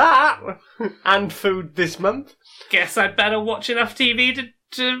afford that and food this month. Guess I'd better watch enough TV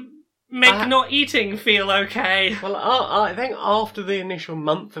to make not eating feel okay. Well, I think after the initial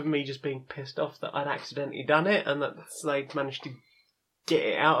month of me just being pissed off that I'd accidentally done it and that they'd managed to get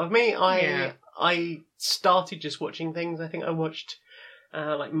it out of me, I started just watching things. I think I watched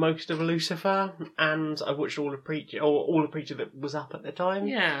like most of Lucifer, and I watched all of Preacher that was up at the time.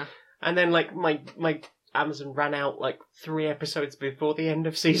 Yeah. And then, like, my Amazon ran out like 3 episodes before the end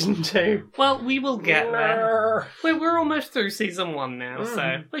of season 2. Well, we will get there. We're almost through season 1 now,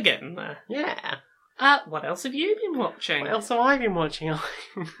 so we're getting there. Yeah. What else have you been watching? What else have I been watching?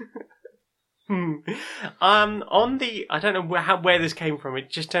 On the, I don't know where this came from. It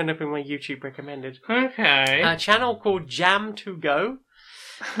just turned up in my YouTube recommended. Okay. A channel called Jam2Go.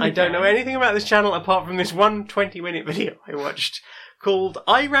 I don't know anything about this channel apart from this one 20-minute video I watched called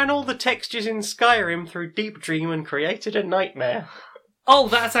 "I ran all the textures in Skyrim through Deep Dream and created a nightmare." Oh,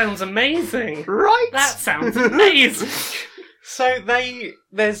 that sounds amazing! Right? That sounds amazing! So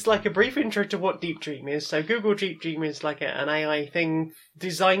there's like a brief intro to what Deep Dream is. So Google Deep Dream is like an AI thing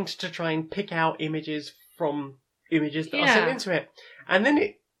designed to try and pick out images from images that are sent into it. And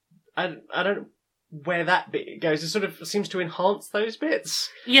then I don't know where that bit goes. It sort of seems to enhance those bits.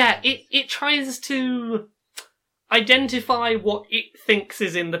 Yeah, it tries to identify what it thinks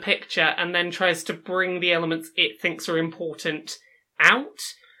is in the picture and then tries to bring the elements it thinks are important out.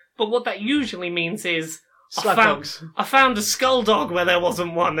 But what that usually means is Slug dogs. I found a skull dog where there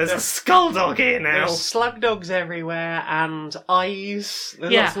wasn't one. There's a skull dog here now. There's slug dogs everywhere and eyes.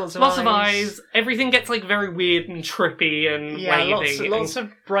 There's lots of eyes. Everything gets like very weird and trippy and wavy. Lots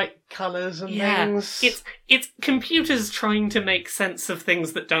of bright colours and things. It's computers trying to make sense of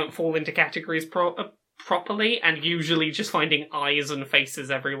things that don't fall into categories properly, and usually just finding eyes and faces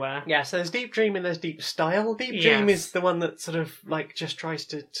everywhere. Yeah, so there's Deep Dream and there's Deep Style. Deep Dream is the one that sort of like just tries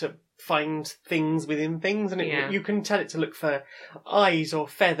to find things within things, and you can tell it to look for eyes or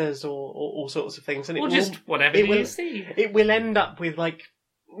feathers or all sorts of things, and whatever you see. It will end up with like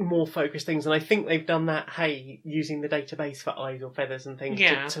more focused things, and I think they've done that. Using the database for eyes or feathers and things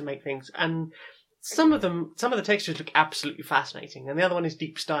to make things, and some of the textures look absolutely fascinating, and the other one is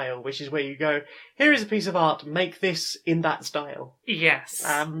Deep Style, which is where you go, here is a piece of art, make this in that style. Yes.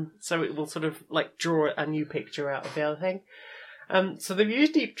 So it will sort of like draw a new picture out of the other thing. So they've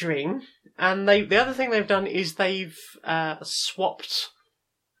used Deep Dream, and the other thing they've done is they've swapped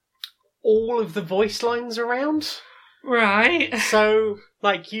all of the voice lines around. Right. So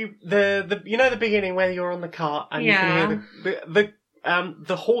like the beginning where you're on the cart and you can hear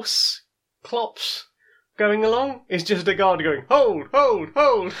the horse clops going along is just a guard going, hold, hold,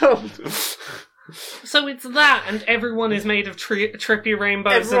 hold, hold. So it's that, and everyone is made of trippy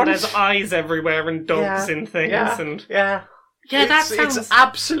rainbows, and there's eyes everywhere, and dogs in things, and yeah, that sounds... It's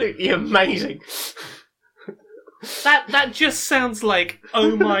absolutely amazing. That just sounds like,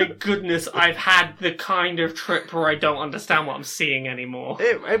 oh my goodness, I've had the kind of trip where I don't understand what I'm seeing anymore.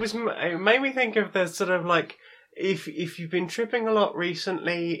 It made me think of the sort of like, if you've been tripping a lot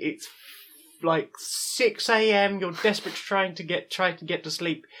recently, it's like 6 a.m. You're desperate to try to get to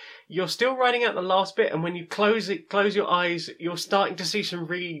sleep. You're still writing out the last bit, and when you close your eyes, you're starting to see some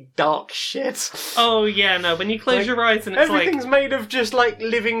really dark shit. Oh yeah, no. When you close your eyes and it's everything's made of just like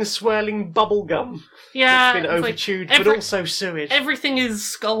living, swirling bubble gum. Yeah, it's been over-chewed, but also sewage. Everything is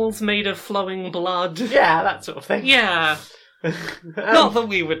skulls made of flowing blood. Yeah, that sort of thing. Yeah, not that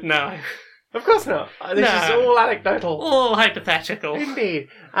we would know. Of course not. This is all anecdotal, all hypothetical. Indeed.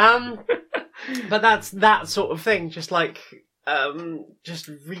 But that's that sort of thing. Just like. Just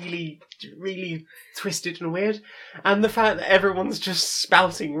really, really twisted and weird. And the fact that everyone's just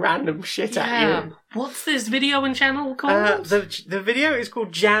spouting random shit at you. What's this video and channel called? The video is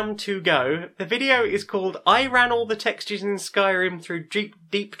called Jam to Go. The video is called I Ran All the Textures in Skyrim Through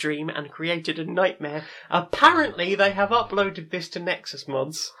Deep Dream and Created a Nightmare. Apparently they have uploaded this to Nexus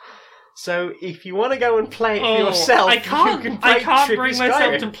Mods. So if you want to go and play it for yourself, I can't bring myself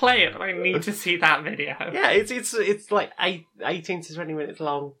Skyrim. To play it, but I need to see that video. Yeah, it's like 18 to 20 minutes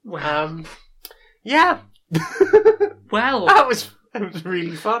long. Wow. Yeah. Well, that was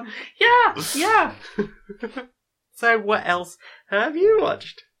really fun. Yeah. So what else have you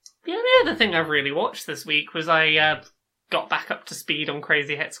watched? Yeah, the other thing I've really watched this week was I got back up to speed on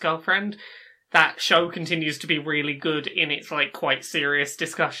Crazy Ex-Girlfriend. That show continues to be really good in its like quite serious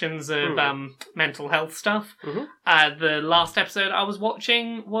discussions of mental health stuff. Mm-hmm. The last episode I was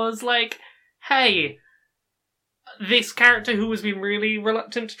watching was like, hey, this character who has been really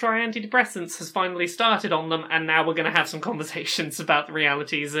reluctant to try antidepressants has finally started on them, and now we're going to have some conversations about the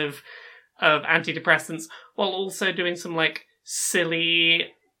realities of antidepressants, while also doing some like silly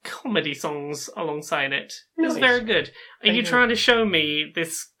comedy songs alongside it. It was very good. Are you trying to show me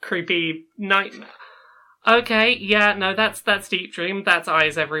this creepy nightmare? Okay, yeah, no, that's Deep Dream. That's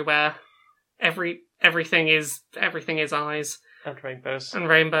eyes everywhere. Everything is eyes. And rainbows. And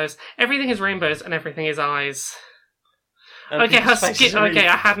rainbows. Everything is rainbows and everything is eyes. And okay, her skin. really... Okay,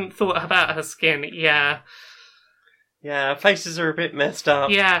 I hadn't thought about her skin. Yeah. Yeah, faces are a bit messed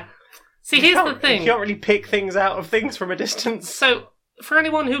up. Yeah. See, here's the thing. You can't really pick things out of things from a distance. So, for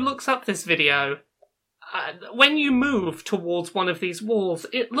anyone who looks up this video, when you move towards one of these walls,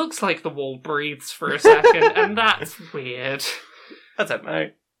 it looks like the wall breathes for a second, and that's weird. I don't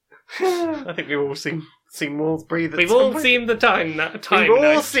know. I think we've all seen walls breathe. We've all seen the time. We've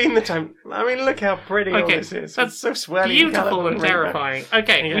all seen the time. I mean, look how pretty all this is. That's it's so swirling, beautiful and terrifying.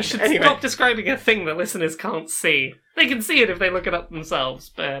 Okay, yeah. We should stop describing a thing that listeners can't see. They can see it if they look it up themselves,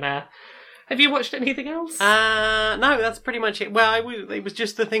 but have you watched anything else? No, that's pretty much it. Well, it was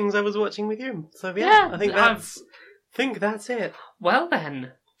just the things I was watching with you. So yeah, I think that's it. Well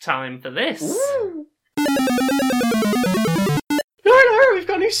then, time for this. Ooh. No, we've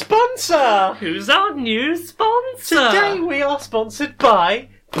got a new sponsor. Who's our new sponsor? Today we are sponsored by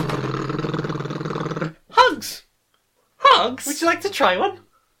Hugs. Hugs? Would you like to try one?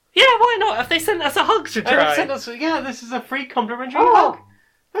 Yeah, why not? Have they sent us a hug to try? This is a free complimentary hug.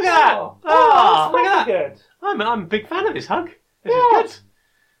 Look at that! Oh, look at that! good. I'm a big fan of this hug. This is good.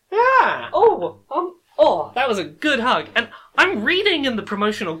 Yeah. That was a good hug. And I'm reading in the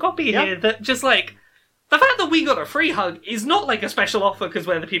promotional copy here that just like the fact that we got a free hug is not like a special offer because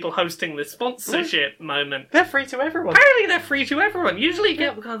we're the people hosting this sponsorship moment. They're free to everyone. Apparently, they're free to everyone. Usually, you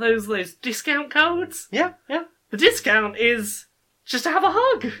get those discount codes. Yeah. The discount is just to have a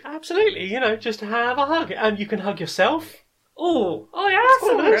hug. Absolutely. Just to have a hug, and you can hug yourself. Oh yeah, that's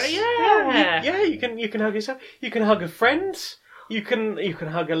nice. Yeah. You can hug yourself. You can hug a friend. You can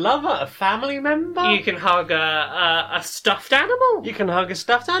hug a lover, a family member. You can hug a stuffed animal. You can hug a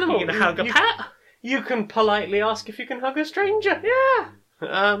stuffed animal. You can hug a pet. You can politely ask if you can hug a stranger. Yeah.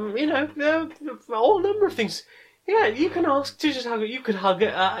 All number of things. Yeah, you can ask to just hug. You could hug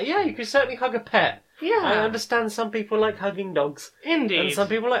you could certainly hug a pet. Yeah. I understand some people like hugging dogs. Indeed. And some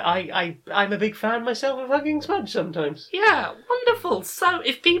people like... I'm a big fan myself of hugging Smudge sometimes. Yeah, wonderful. So,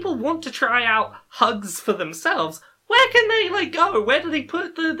 if people want to try out hugs for themselves, where can they, go? Where do they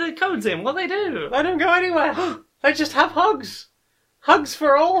put the codes in? What do they do? They don't go anywhere. They just have hugs. Hugs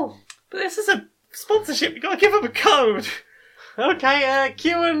for all. But this is a sponsorship. You've got to give them a code. Okay,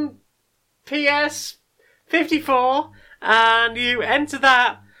 QNPS 54, and you enter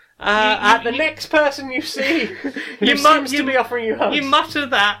that... at the next person you see who seems to be offering you hugs. You mutter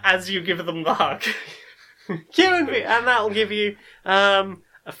that as you give them the hug. Q&B, and that'll give you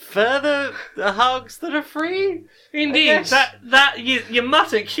further hugs that are free. Indeed, that you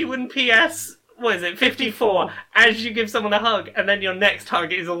mutter Q and PS what is it, 54, as you give someone a hug, and then your next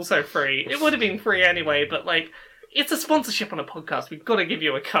hug is also free. It would have been free anyway, but, like, it's a sponsorship on a podcast. We've got to give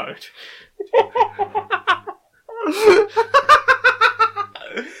you a code.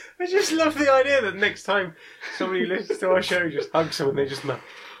 I just love the idea that next time somebody listens to our show, just hug someone, they just know,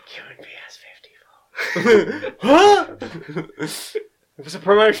 QNPS 54. Huh? It was a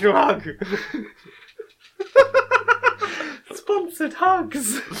promotional hug. Sponsored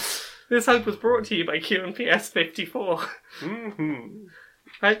hugs. This hug was brought to you by QNPS 54. Mm-hmm.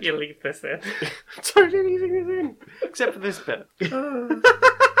 Hope you leave this in. Totally leaving this in, except for this bit.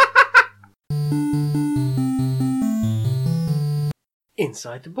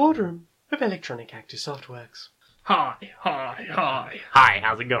 Inside the boardroom of Electronic Actor Softworks. Hi. Hi,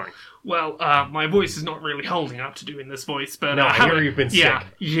 how's it going? Well, my voice is not really holding up to doing this voice, but... No, I hear you've been sick.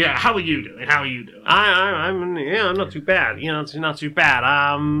 Yeah, how are you doing? I'm not too bad. It's not too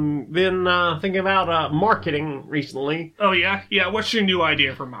bad. Been thinking about marketing recently. Oh, yeah? Yeah, what's your new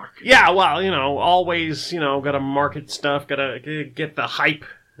idea for marketing? Yeah, well, always, gotta market stuff, gotta get the hype,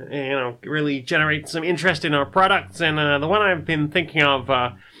 really generate some interest in our products. And the one I've been thinking of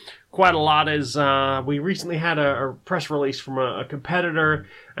quite a lot is we recently had a press release from a competitor,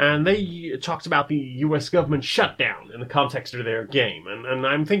 and they talked about the U.S. government shutdown in the context of their game. And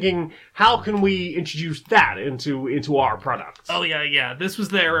I'm thinking, how can we introduce that into our products? Oh, yeah. This was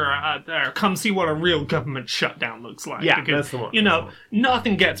their come see what a real government shutdown looks like. Yeah, because, that's the one.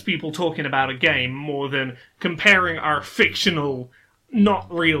 Nothing gets people talking about a game more than comparing our fictional,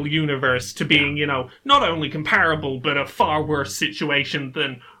 not real universe to being, not only comparable, but a far worse situation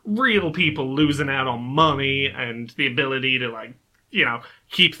than real people losing out on money and the ability to,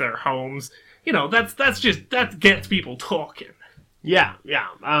 keep their homes. That gets people talking. Yeah.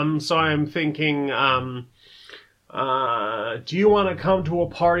 So I'm thinking, do you want to come to a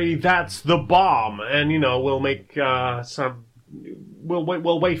party that's the bomb? And, we'll make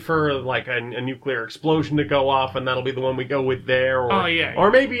We'll wait for a nuclear explosion to go off, and that'll be the one we go with there. Or,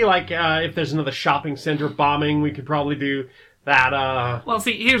 or maybe if there's another shopping center bombing, we could probably do that. Well,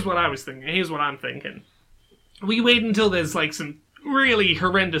 see, here's what I was thinking. Here's what I'm thinking. We wait until there's some really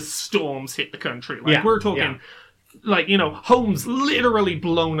horrendous storms hit the country. We're talking, homes literally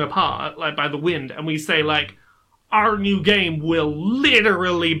blown apart by the wind, and we say our new game will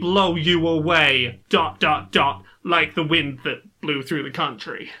literally blow you away. ... like the wind that blew through the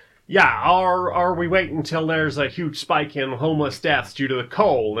country. Yeah, or we wait until there's a huge spike in homeless deaths due to the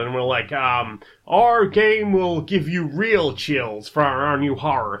cold, and we're our game will give you real chills for our new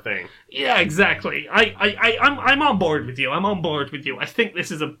horror thing. Yeah, exactly. I'm on board with you. I think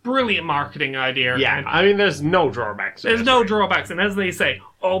this is a brilliant marketing idea. Yeah, there's no drawbacks. There's no drawbacks, and as they say,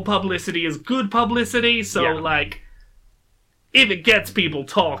 all publicity is good publicity, so, if it gets people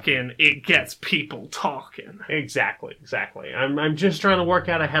talking, it gets people talking. Exactly. I'm just trying to work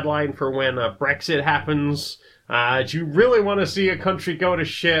out a headline for when Brexit happens. Do you really want to see a country go to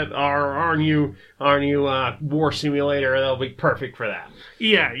shit? Our new war simulator, that'll be perfect for that.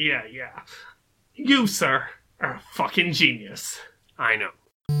 Yeah. You, sir, are a fucking genius. I know.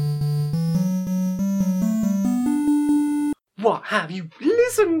 What have you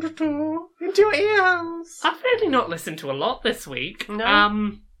listened to into your ears? I've really not listened to a lot this week.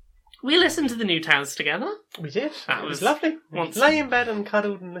 No. We listened to the New Tales together. We did. That it was lovely. Lay in bed and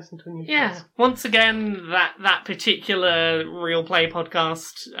cuddled and listened to a New Tales. Yeah. Once again, that particular Real Play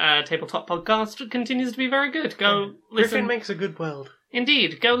podcast, tabletop podcast, continues to be very good. Go listen. Griffin makes a good world.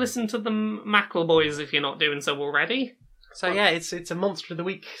 Indeed. Go listen to the Mackerel Boys if you're not doing so already. So yeah, it's a Monster of the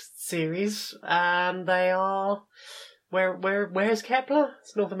Week series, and they are... Where's Kepler?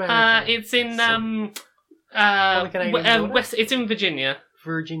 It's North America. It's in it's in Virginia.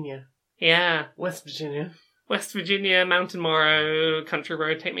 Virginia. Yeah. West Virginia. West Virginia, Mountain Morrow, Country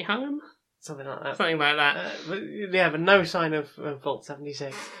Road, Take Me Home. Something like that. But no sign of Vault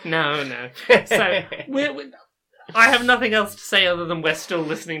 76. No. So I have nothing else to say other than we're still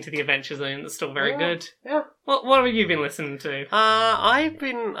listening to the Adventure Zone. That's still very good. Yeah. What have you been listening to? I've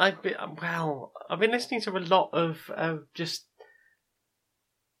been listening to a lot of just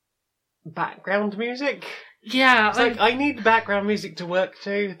background music. Yeah. I need background music to work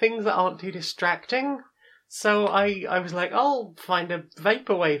to, things that aren't too distracting. So I was like, I'll find a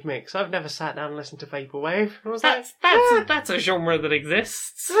vaporwave mix. I've never sat down and listened to vaporwave. That's a genre that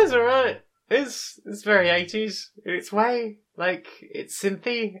exists. That's alright. It's very 80s in its way. It's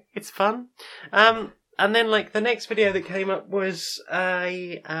synthy. It's fun. And then the next video that came up was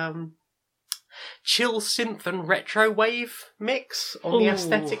a chill synth and retro wave mix on the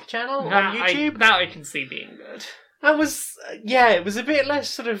Aesthetic channel on YouTube. That I can see being good. That was it was a bit less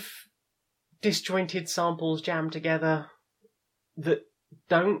sort of disjointed samples jammed together that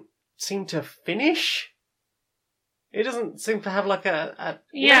don't seem to finish. It doesn't seem to have like a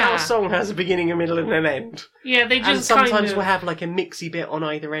you know how a song has a beginning, a middle, and an end. Yeah, they just and sometimes kind of... will have like a mixy bit on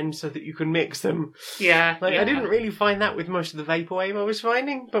either end so that you can mix them. Yeah, Like yeah. I didn't really find that with most of the vaporwave I was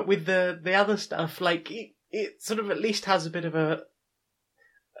finding, but with the other stuff, like it sort of at least has a bit of a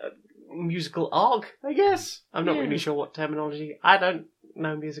musical arc, I guess. I'm not really sure what terminology. I don't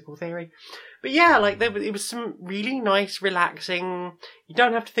know musical theory, but yeah, like it was some really nice, relaxing. You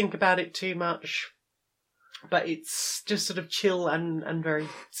don't have to think about it too much. But it's just sort of chill and very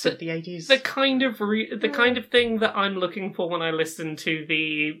synthy 80s. The kind of thing that I'm looking for when I listen to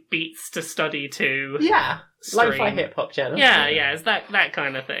the Beats to Study to. Yeah, stream. lo-fi hip hop channel. Yeah, it's that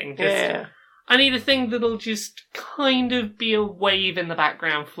kind of thing. Just, I need a thing that'll just kind of be a wave in the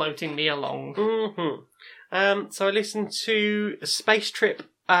background floating me along. Mm-hmm. So I listened to Space Trip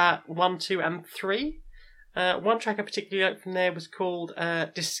 1, 2, and 3. One track I particularly liked from there was called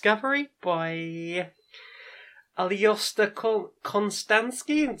Discovery by Aliosta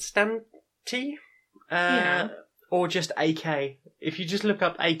Konstanty, or just AK. If you just look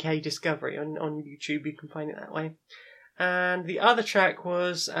up AK Discovery on YouTube, you can find it that way. And the other track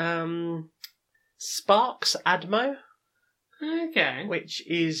was Sparks Admo, Okay. which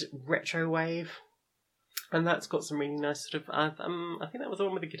is retrowave, and that's got some really nice sort of. I think that was the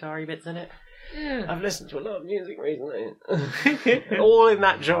one with the guitar-y bits in it. Yeah. I've listened to a lot of music recently, all in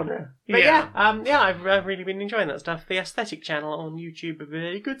that genre. But yeah, I've really been enjoying that stuff. The Aesthetic channel on YouTube are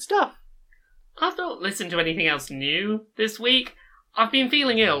really good stuff. I've not listened to anything else new this week. I've been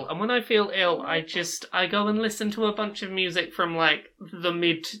feeling ill, and when I feel ill, I go and listen to a bunch of music from like the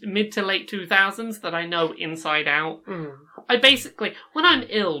mid to late 2000s that I know inside out. I basically, when I'm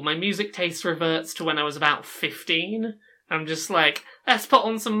ill, my music taste reverts to when I was about 15. I'm just like, let's put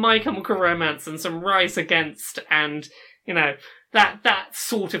on some My Chemical Romance and some Rise Against, and, you know, that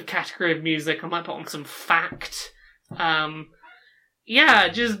sort of category of music. I might put on some Fact. Yeah,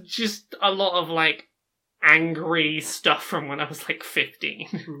 just a lot of, like, angry stuff from when I was, like, 15.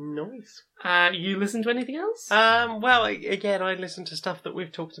 Nice. You listen to anything else? Well, again, I listen to stuff that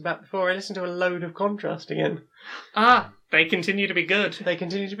we've talked about before. I listen to a load of Contrast again. They continue to be good. They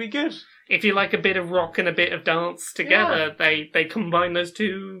continue to be good. If you like a bit of rock and a bit of dance together, they combine those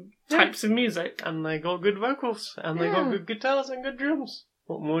two types of music. And they got good vocals, and they got good guitars and good drums.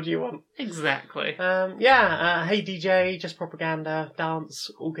 What more do you want? Exactly. Hey DJ, Just Propaganda,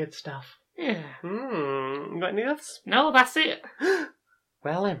 dance, all good stuff. Yeah. You got any others? No, that's it.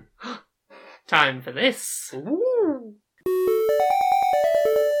 Well then. Time for this. Ooh.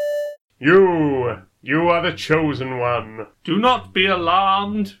 You are the chosen one. Do not be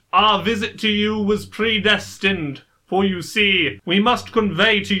alarmed. Our visit to you was predestined. For you see, we must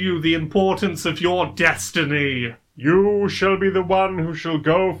convey to you the importance of your destiny. You shall be the one who shall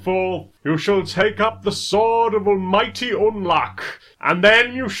go forth. You shall take up the sword of almighty Unlock, and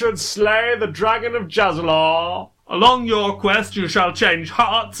then you should slay the dragon of Jazalor. Along your quest you shall change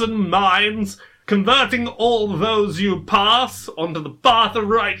hearts and minds, converting all those you pass onto the path of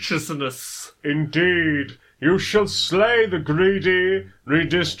righteousness. Indeed, you shall slay the greedy,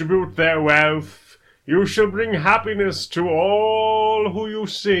 redistribute their wealth. You shall bring happiness to all who you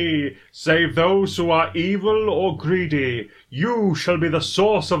see, save those who are evil or greedy. You shall be the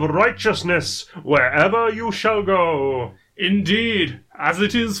source of righteousness wherever you shall go. Indeed, as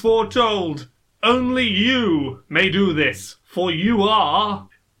it is foretold, only you may do this, for you are...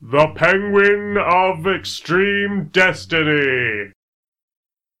 the Penguin of Extreme Destiny.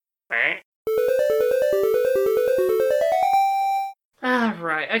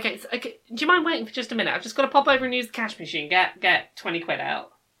 Right, okay, do you mind waiting for just a minute? I've just got to pop over and use the cash machine, get 20 quid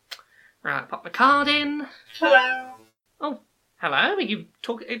out. Right, pop my card in. Hello. Oh, hello, are you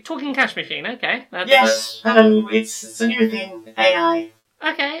talking cash machine? Okay. Yes, hello, it's a new thing, AI.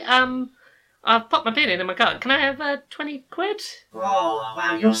 Okay, I've popped my pin in my card. Can I have 20 quid? Oh,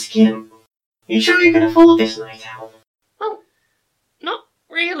 wow, your skin. Are you sure you can afford this night out? Well, not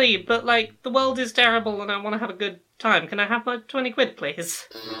really, but like, the world is terrible and I want to have a good time. Can I have my 20 quid, please?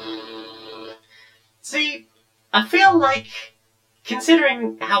 See, I feel like,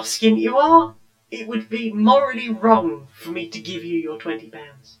 considering how skint you are, it would be morally wrong for me to give you your £20.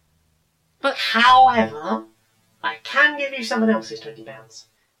 But however, I can give you someone else's £20.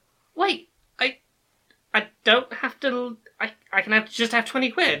 Wait, I don't have to... I can just have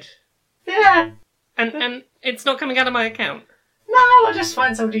 20 quid. Yeah. And it's not coming out of my account. No, I'll just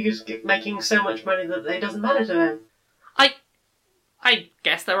find somebody who's making so much money that it doesn't matter to them. I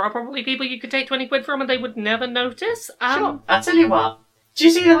guess there are probably people you could take 20 quid from and they would never notice. Sure, I'll tell you what. Do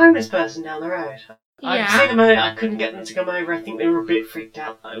you see the homeless person down the road? I've Yeah. seen them earlier. I couldn't get them to come over. I think they were a bit freaked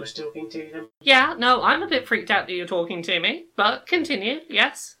out that I was talking to them. Yeah, no, I'm a bit freaked out that you're talking to me, but continue,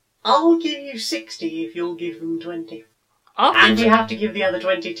 yes. I'll give you 60 if you'll give them 20. I'll And give- you have to give the other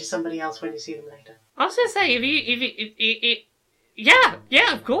 20 to somebody else when you see them later. I was gonna say,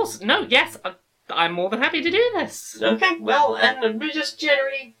 yeah, of course. No, yes, I'm more than happy to do this. Okay, well, and we're just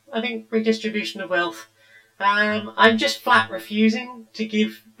generally, I think, redistribution of wealth. I'm just flat refusing to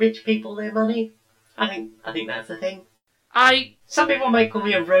give rich people their money. I think that's the thing. Some people might call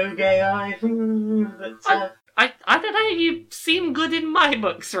me a rogue AI, but I don't know, you seem good in my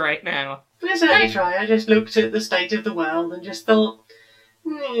books right now. let's only try. I just looked at the state of the world and just thought,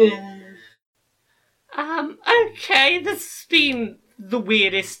 Okay, this has been the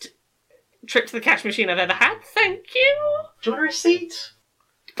weirdest trip to the cash machine I've ever had, thank you. do you want a receipt?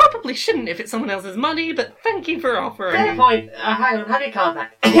 Probably shouldn't if it's someone else's money, but thank you for Fair offering. point. Hang on, have your card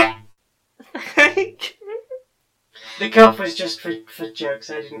back. Thank The cup was just for jokes.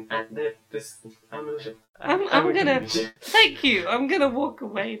 I didn't add this. I'm gonna... Thank you, I'm gonna walk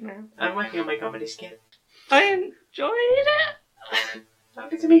away now. I'm working on my comedy skit. I enjoyed it.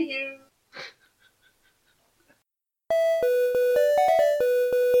 Happy to meet you.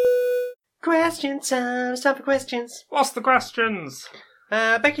 Questions time. It's time for questions. What's the questions?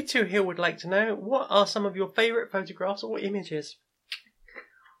 Becky 2 Hill would like to know, what are some of your favourite photographs or images?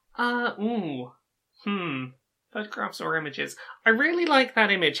 Photographs or images. I really like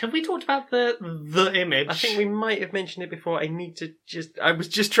that image. Have we talked about the image? I think we might have mentioned it before. I was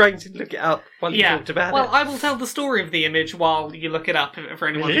just trying to look it up while you talked about well, it. I will tell the story of the image while you look it up for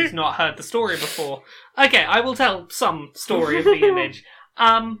anyone Really? who's not heard the story before. Okay, I will tell some story of the image.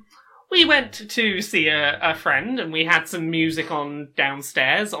 We went to see a friend and we had some music on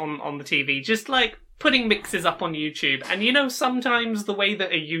downstairs on the TV, just like putting mixes up on YouTube. And you know, sometimes the way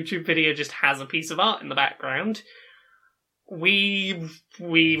that a YouTube video just has a piece of art in the background, we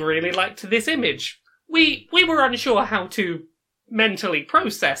really liked this image. We were unsure how to mentally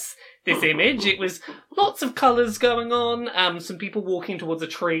process this image. It was lots of colours going on, some people walking towards a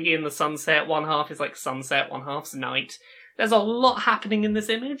tree in the sunset. One half is like sunset, one half's night. There's a lot happening in this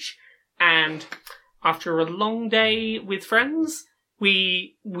image. And after a long day with friends,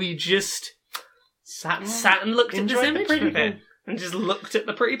 we just sat and looked at this enjoyed the image pretty for a bit. thing. And just looked at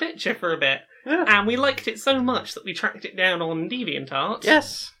the pretty picture for a bit. Yeah. And we liked it so much that we tracked it down on DeviantArt.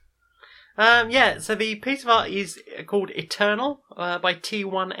 Yes. So the piece of art is called Eternal by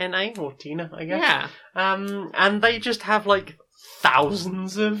T1NA, or Tina, I guess. Yeah. And they just have like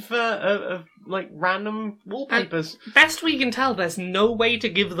thousands of like random wallpapers. Best we can tell, there's no way to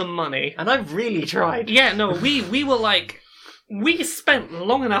give them money. And I've really tried. Yeah, no, we were like... We spent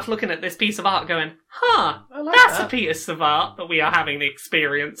long enough looking at this piece of art going, I like that's that. a piece of art that we are having the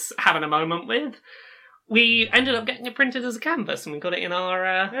experience, having a moment with. We ended up getting it printed as a canvas and we got it in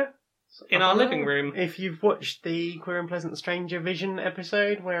our living room. If you've watched the Queer and Pleasant Stranger Vision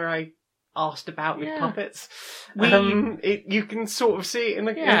episode where I asked about with Yeah. puppets, We- you can sort of see it in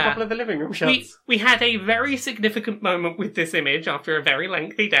a Yeah. couple of the living room shots. We had a very significant moment with this image after a very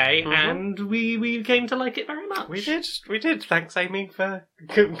lengthy day, Mhm. and we came to like it very much. We did. Thanks, Amy, for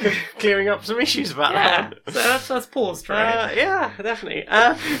clearing up some issues about Yeah, that. so that's paused, right? Yeah, definitely.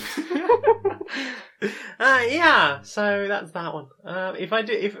 So that's that one. If I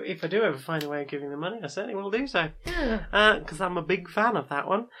do ever find a way of giving them money, I certainly will do so. Yeah. Because I'm a big fan of that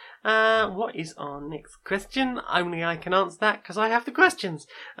one. What is our next question? Only I can answer that because I have the questions.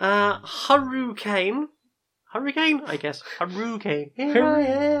 Hurricane, I guess. Hurricane. Here I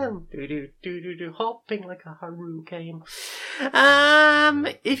am. Do, hopping like a hurricane.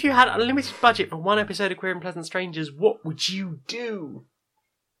 If you had a limited budget for one episode of Queer and Pleasant Strangers, what would you do?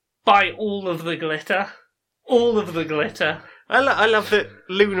 Buy all of the glitter. All of the glitter. I love that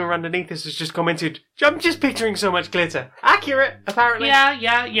Luna underneath this has just commented, I'm just picturing so much glitter. Accurate, apparently. Yeah.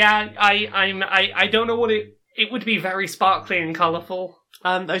 I don't know what it would be very sparkly and colourful.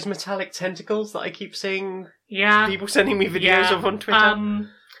 Those metallic tentacles that I keep seeing Yeah. people sending me videos of on Twitter.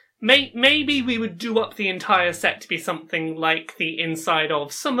 Maybe we would do up the entire set to be something like the inside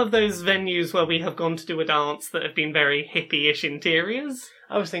of some of those venues where we have gone to do a dance that have been very hippie-ish interiors.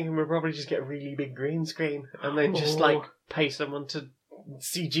 I was thinking we'd probably just get a really big green screen and then just like pay someone to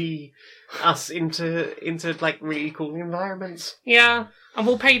CG us into like really cool environments. Yeah, and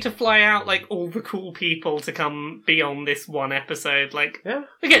we'll pay to fly out like all the cool people to come be on this one episode. Like, Yeah.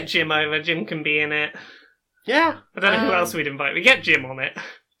 we get Jim over. Jim can be in it. Yeah. I don't know who else we'd invite. We get Jim on it.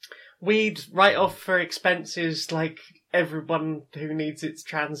 We'd write off for expenses like everyone who needs its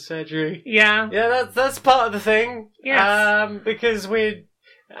trans surgery. Yeah. Yeah, that's part of the thing. Yes. Because we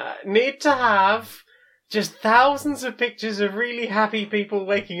need to have just thousands of pictures of really happy people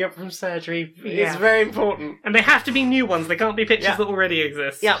waking up from surgery. Yeah. It's very important. And they have to be new ones. They can't be pictures that already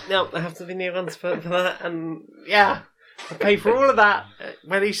exist. Yeah, no, there have to be new ones for that. And yeah, I pay for all of that.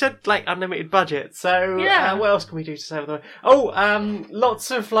 Well, you said like unlimited budget. So Yeah. what else can we do to save the money? Oh, lots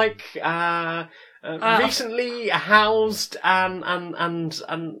of like recently housed and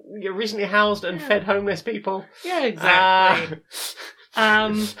recently housed and fed homeless people. Yeah, exactly.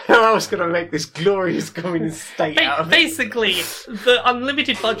 I was going to make this glorious communist state out of it. Basically, the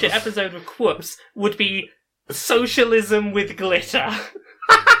unlimited budget episode of Quoops would be socialism with glitter.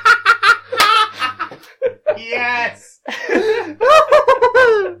 Yes.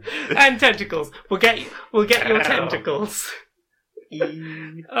 And tentacles. We'll get your tentacles.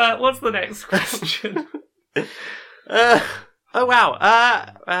 What's the next question? Oh wow.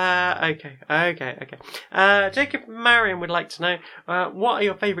 Okay. Jacob Marion would like to know what are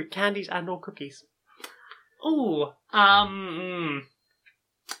your favourite candies and/or cookies? Ooh. Have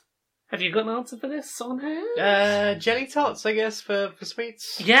you got an answer for this on here? Jelly tots, I guess, for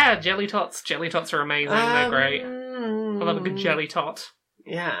sweets. Yeah, jelly tots. Jelly tots are amazing. They're great. I love a good jelly tot.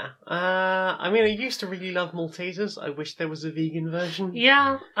 Yeah. I mean, I used to really love Maltesers. I wish there was a vegan version.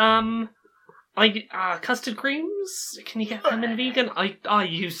 Yeah. Custard creams? Can you get them in vegan? I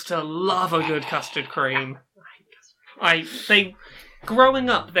used to love a good custard cream. Growing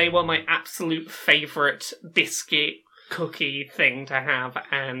up, they were my absolute favourite biscuit cookie thing to have,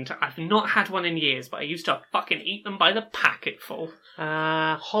 and I've not had one in years, but I used to fucking eat them by the packetful.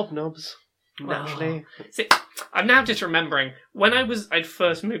 Hobnobs, naturally. See, I'm now just remembering, when I'd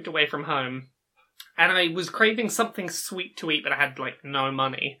first moved away from home, and I was craving something sweet to eat, but I had, no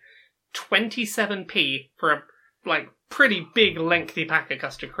money. 27p for a, pretty big, lengthy pack of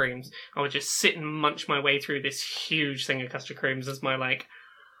custard creams. I would just sit and munch my way through this huge thing of custard creams as my,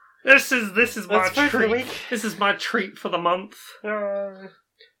 this is my treat. This is my treat for the month. I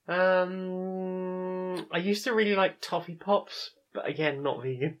used to really like toffee pops, but again, not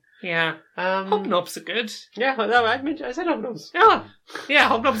vegan. Yeah. Hobnobs are good. Yeah, no, I said hobnobs. Yeah,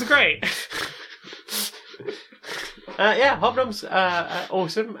 hobnobs are great. Hobnobs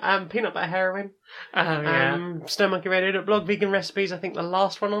awesome. Peanut butter heroin. Oh, yeah. Snow Monkey Radio blog vegan recipes. I think the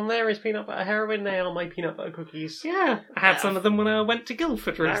last one on there is peanut butter heroin. They are my peanut butter cookies. Yeah, I had some of them when I went to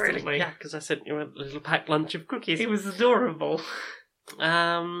Guildford recently. Really? Yeah, because I sent you a little packed lunch of cookies. It was adorable.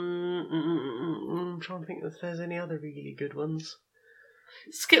 I'm trying to think if there's any other really good ones.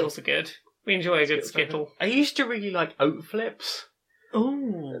 Skittles are good. We enjoy a good Skittle. I used to really like oat flips.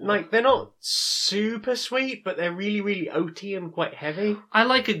 Ooh. They're not super sweet, but they're really, really oaty and quite heavy. I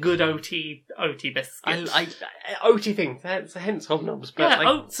like a good oaty biscuit. Oaty thing. That's hence hobnobs. But yeah,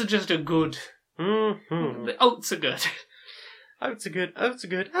 oats are just a good. Mm-hmm. The oats are good. Oats are good.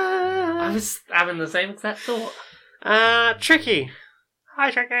 I was having the same exact thought. Tricky.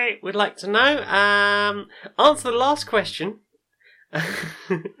 Hi, Tricky. Would like to know. Answer the last question.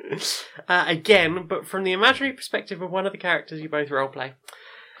 Again, but from the imaginary perspective of one of the characters you both roleplay.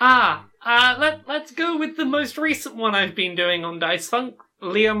 Let's go with the most recent one I've been doing on Dice Funk,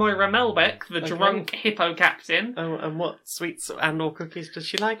 Leah Moira Melbeck, the drunk hippo captain. Oh, and what sweets and/or cookies does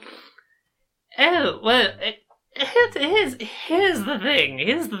she like? Oh, well, here's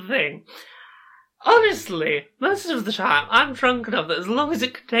the thing. Honestly, most of the time, I'm drunk enough that as long as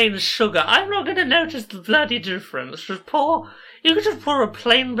it contains sugar, I'm not going to notice the bloody difference. You can just pour a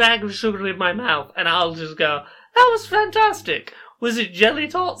plain bag of sugar in my mouth, and I'll just go, that was fantastic. Was it jelly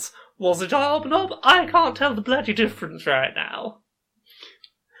tots? Was it a hobnob? I can't tell the bloody difference right now.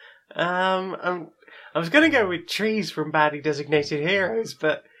 I was going to go with trees from Badly Designated Heroes,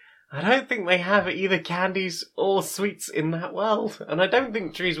 but I don't think they have either candies or sweets in that world, and I don't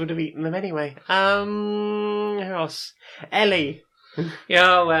think trees would have eaten them anyway. Who else? Ellie.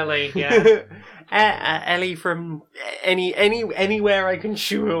 Yo, Ellie, yeah. Ellie from anywhere I can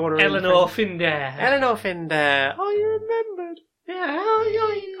shoehorn her. Eleanor Findare. Eleanor Findare. Oh, you remembered. Yeah,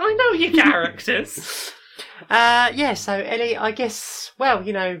 I know your characters. Yeah, so Ellie, I guess, well,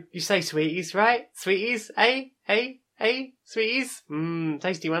 you say sweeties, right? Sweeties, sweeties.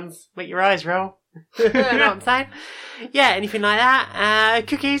 Tasty ones. Make your eyes roll. You know what I'm saying? Yeah, anything like that.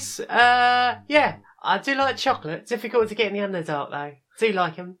 Cookies, yeah. I do like chocolate. Difficult to get in the Underdark, though. Do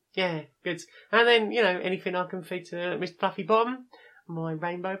like them. Yeah, good. And then, anything I can feed to Mr. Fluffy Bottom. My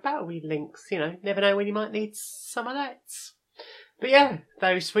Rainbow Battleweed links, never know when you might need some of that. But yeah,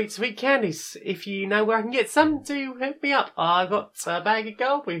 those sweet, sweet candies. If you know where I can get some, do hit me up. I got a bag of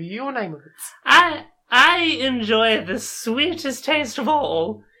gold with your name on it. I enjoy the sweetest taste of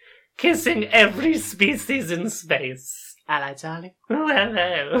all, kissing every species in space. Hello, darling. Oh,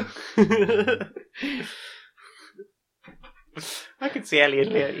 hello. I could see Ellie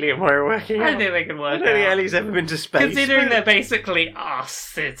and Liam Moira working I out. think they can I work don't think out. Ellie's ever been to space. Considering they're basically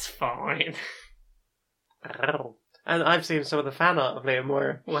us, it's fine. And I've seen some of the fan art of Liam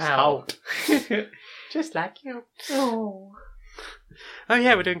Moira. Wow. Just like you. Oh. Oh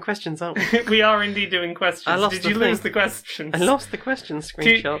yeah, we're doing questions, aren't we? We are indeed doing questions. I lost Did the you lose thing. the questions? I lost the question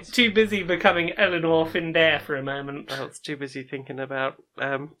screenshots. Too busy becoming Eleanor Findare for a moment. I was too busy thinking about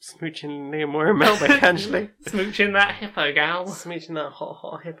smooching Liam Moira and Melbeck, actually. Smooching that hippo gal. Smooching that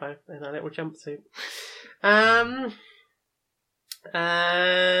hot hippo in a little jumpsuit.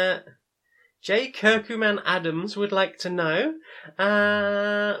 J. Kirkuman Adams would like to know,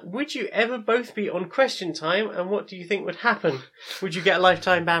 would you ever both be on Question Time, and what do you think would happen? Would you get a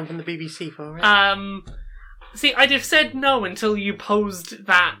lifetime ban from the BBC for it? See, I'd have said no until you posed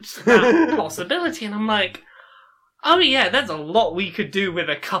that possibility, and I'm like, oh yeah, there's a lot we could do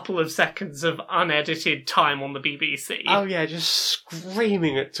with a couple of seconds of unedited time on the BBC. Oh yeah, just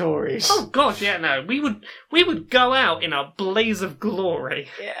screaming at Tories. Oh god, yeah, no, we would go out in a blaze of glory.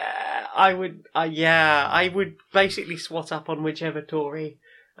 Yeah, I would. I would basically swat up on whichever Tory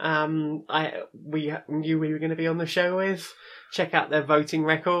we knew we were going to be on the show with. Check out their voting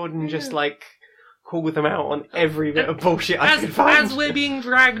record and just like call them out on every bit of bullshit I could find. As we're being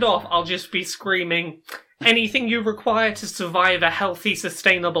dragged off, I'll just be screaming, anything you require to survive a healthy,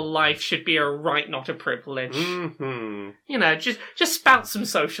 sustainable life should be a right, not a privilege. Mm-hmm. You know, just spout some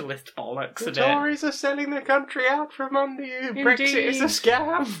socialist bollocks The a bit. Tories are selling the country out from under you. Indeed. Brexit is a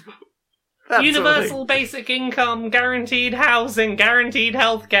scam. That Universal sort of basic income, guaranteed housing, guaranteed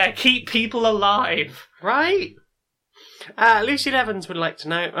healthcare, keep people alive. thing. Right? Lucy Evans would like to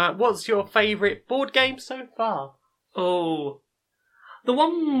know, what's your favourite board game so far? Oh. The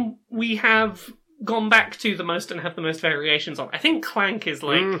one we have gone back to the most and have the most variations on. I think Clank is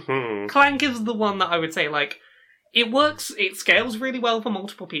like... Mm-hmm. Clank is the one that I would say, like, it works, it scales really well for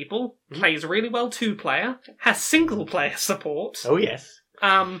multiple people, plays really well two-player, has single-player support. Oh, yes.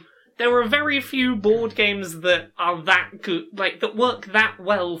 There are very few board games that are that good, like, that work that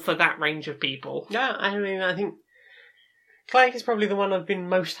well for that range of people. Yeah, I mean, I think Clank is probably the one I've been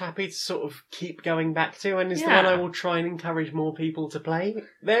most happy to sort of keep going back to, and is the one I will try and encourage more people to play.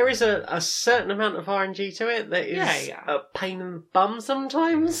 There is a certain amount of RNG to it that is a pain in the bum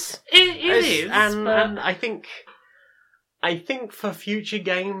sometimes. It is, and but... I think for future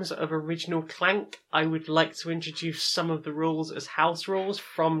games of original Clank, I would like to introduce some of the rules as house rules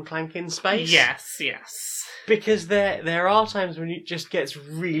from Clank in Space. Yes. Because there are times when it just gets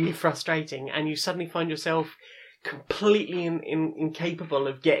really frustrating and you suddenly find yourself completely incapable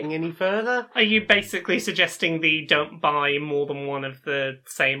of getting any further. Are you basically suggesting the don't buy more than one of the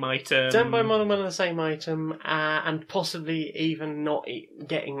same item? Don't buy more than one of the same item, and possibly even not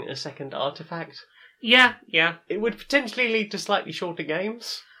getting a second artifact. Yeah. It would potentially lead to slightly shorter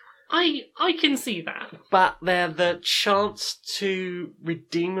games. I can see that. But the chance to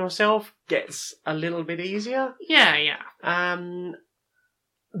redeem yourself gets a little bit easier. Yeah.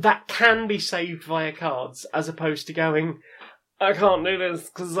 That can be saved via cards, as opposed to going, I can't do this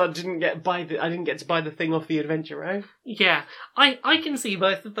because I didn't get to buy the thing off the Adventure Row. Yeah, I can see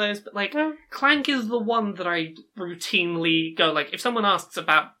both of those, but like Clank is the one that I routinely go like if someone asks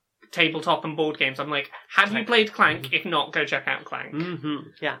about tabletop and board games, I'm like, have you played Clank? If not, go check out Clank. Mm-hmm.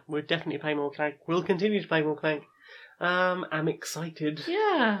 Yeah, we'll definitely play more Clank. We'll continue to play more Clank. I'm excited.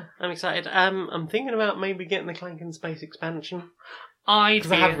 Yeah, I'm excited. I'm thinking about maybe getting the Clank in Space expansion.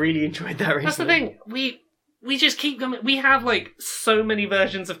 Because I have really enjoyed that recently. That's the thing. We just keep going. We have like so many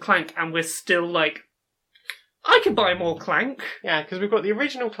versions of Clank, and we're still like, I could buy more Clank. Yeah, because we've got the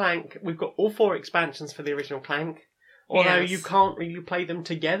original Clank. We've got all 4 expansions for the original Clank. Although you can't really play them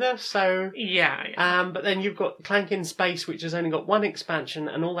together, so... Yeah. But then you've got Clank in Space, which has only got 1 expansion,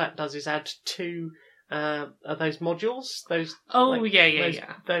 and all that does is add 2 of those modules. Those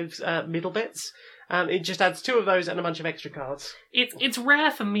middle bits. It just adds 2 of those and a bunch of extra cards. It's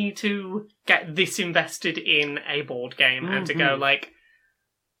rare for me to get this invested in a board game and to go like,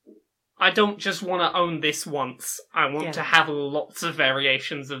 I don't just want to own this once. I want to have lots of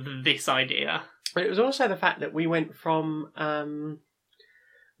variations of this idea. But it was also the fact that we went from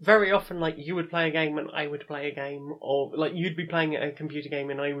very often, like, you would play a game and I would play a game, or like you'd be playing a computer game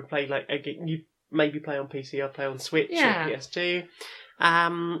and I would play like a game. You'd maybe play on PC, I'd play on Switch or PS2.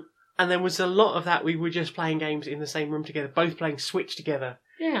 And there was a lot of that. We were just playing games in the same room together, both playing Switch together.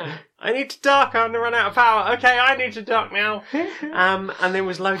 Yeah. I need to dock, I'm going to run out of power. Okay, I need to dock now. And there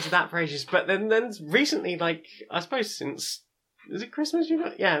was loads of that for ages. But then recently, like, I suppose since... Is it Christmas you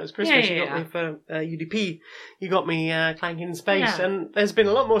got? Yeah, it was Christmas you got me for UDP. You got me Clank in Space. Yeah. And there's been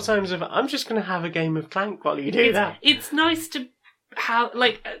a lot more times of, I'm just going to have a game of Clank while you do that. It's nice to have,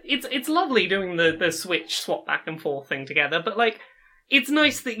 like, it's lovely doing the Switch swap back and forth thing together, but, like, it's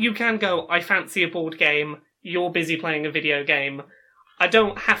nice that you can go, I fancy a board game, you're busy playing a video game. I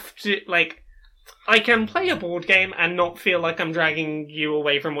don't have to, like, I can play a board game and not feel like I'm dragging you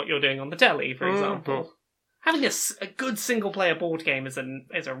away from what you're doing on the telly, for example. Having a good single-player board game is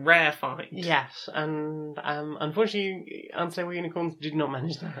a rare find. Yes, and unfortunately, Unstable Unicorns did not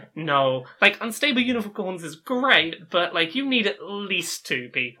manage that. No. Like, Unstable Unicorns is great, but, like, you need at least 2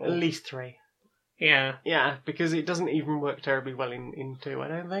 people. At least 3. Yeah. Yeah, because it doesn't even work terribly well in 2, I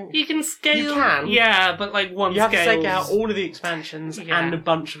don't think. You can scale... You can. Yeah, but, like, one You have to scales... take out all of the expansions and a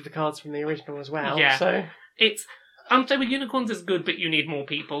bunch of the cards from the original as well. Yeah. So It's... Unstable Unicorns is good, but you need more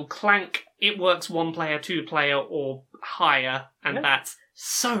people. Clank, it works 1 player, 2 player, or higher, and that's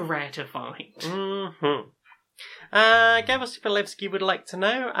so rare to find. Gabor Stupalewski would like to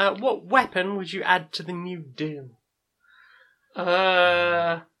know, what weapon would you add to the new Doom?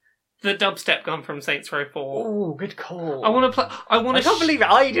 The dubstep gun from Saints Row 4. Oh, good call. I can't believe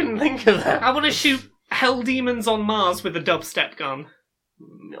I didn't think of that. I want to shoot hell demons on Mars with a dubstep gun.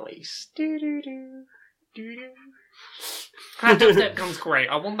 Nice. Do-do-do. Do-do. That dubstep gun's great.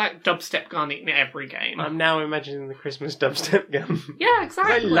 I want that dubstep gun in every game. I'm now imagining the Christmas dubstep gun. Yeah,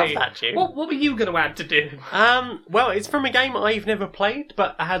 exactly. I love that tune. What were you going to add to do? Well, it's from a game I've never played,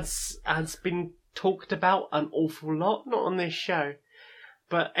 but has been talked about an awful lot. Not on this show,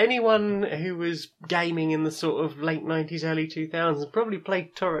 but anyone who was gaming in the sort of late 90s, early 2000s probably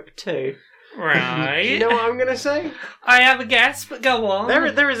played Turok 2. Right. You know what I'm going to say? I have a guess, but go on.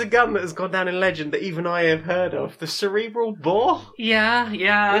 There is a gun that has gone down in legend that even I have heard of. The Cerebral Bore. Yeah.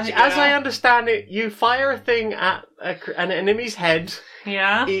 Which, as I understand it, you fire a thing at an enemy's head.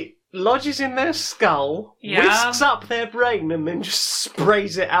 Yeah. It lodges in their skull, whisks up their brain, and then just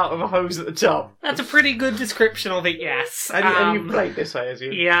sprays it out of a hose at the top. That's a pretty good description of it, yes. And you've played this, I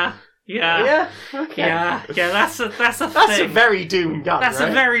assume? Yeah. Yeah. Okay. Yeah. That's a That's thing. a very Doom gun. That's right?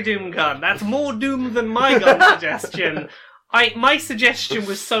 a very Doom gun. That's more Doom than my gun suggestion. My suggestion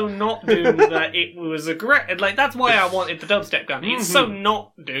was so not Doom that it was a great... Like, that's why I wanted the dubstep gun. It's so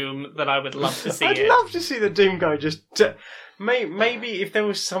not Doom that I would love to see I'd it. love to see the Doom guy just... maybe if there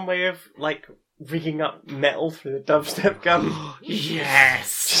was some way of, like, rigging up metal through the dubstep gun.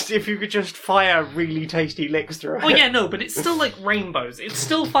 Yes! Just if you could just fire really tasty licks through it. Oh yeah, no, but it's still like rainbows. It's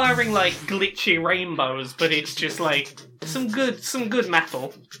still firing like glitchy rainbows, but it's just like some good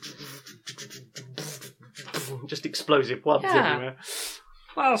metal. Just explosive ones everywhere.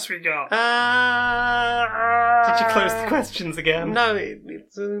 What else we got? Did you close the questions again? No,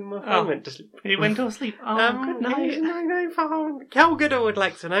 it's my phone went to sleep. It went to sleep. Oh, good night. No phone. Cal Gooder would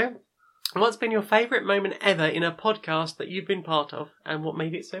like to know, what's been your favourite moment ever in a podcast that you've been part of, and what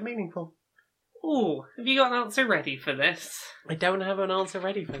made it so meaningful? Ooh, have you got an answer ready for this? I don't have an answer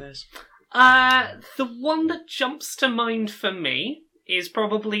ready for this. The one that jumps to mind for me is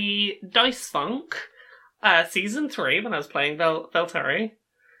probably Dice Funk, Season 3, when I was playing Veltari.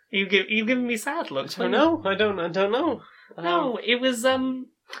 You've given me sad looks. I don't know. No, it was,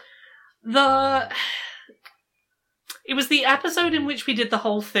 It was the episode in which we did the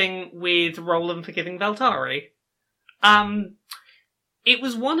whole thing with Roland forgiving Veltari. It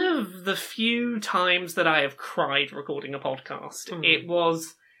was one of the few times that I have cried recording a podcast. It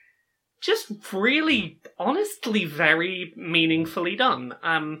was just really, honestly, very meaningfully done.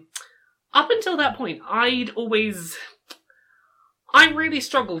 Up until that point, I really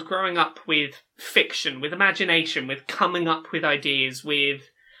struggled growing up with fiction, with imagination, with coming up with ideas, with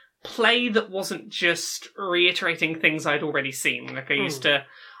play that wasn't just reiterating things I'd already seen. Like, I used to...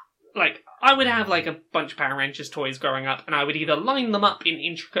 Like, I would have, like, a bunch of Power Rangers toys growing up, and I would either line them up in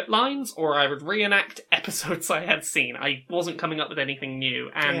intricate lines, or I would reenact episodes I had seen. I wasn't coming up with anything new,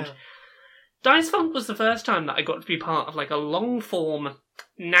 and Dice Funk was the first time that I got to be part of, like, a long-form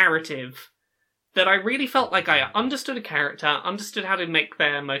narrative that I really felt like I understood a character, understood how to make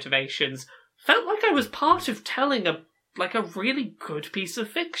their motivations, felt like I was part of telling a really good piece of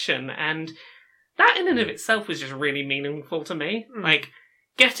fiction, and that in and of itself was just really meaningful to me. Like,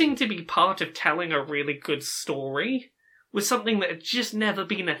 getting to be part of telling a really good story was something that had just never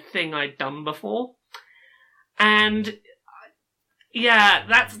been a thing I'd done before. And, yeah,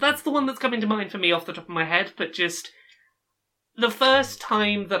 that's the one that's coming to mind for me off the top of my head, but just... the first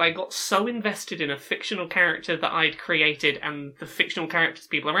time that I got so invested in a fictional character that I'd created and the fictional characters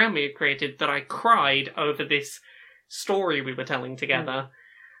people around me had created that I cried over this story we were telling together.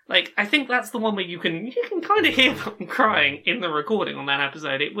 Like, I think that's the one where you can kind of hear them crying in the recording on that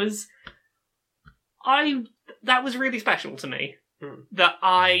episode. That was really special to me. That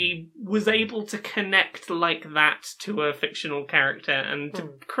I was able to connect like that to a fictional character and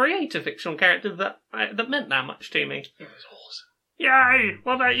to create a fictional character that meant that much to me. It was awesome. Yay!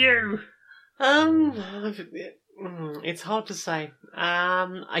 What about you? It's hard to say.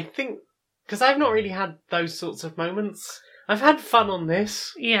 I think because I've not really had those sorts of moments. I've had fun on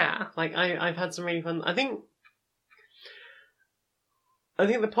this. Yeah. Like I've had some really fun. I think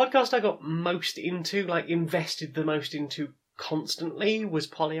the podcast I got most into, like invested the most into constantly, was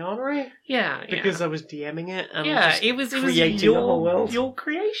Polyamory. Yeah. Because I was DMing it and it was creating the whole world. Your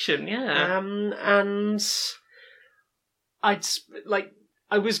creation, yeah. And I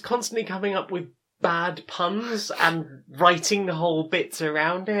was constantly coming up with bad puns and writing the whole bits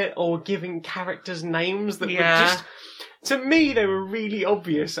around it, or giving characters names that were just, to me, they were really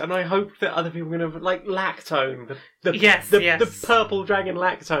obvious, and I hope that other people are going to, like, Lactone, the purple dragon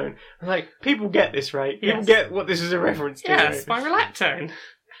Lactone. Like, people get this, right? People get what this is a reference to. Yeah, right? Spiralactone.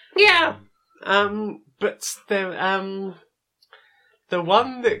 Yeah. But the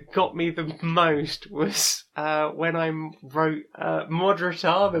one that got me the most was when I wrote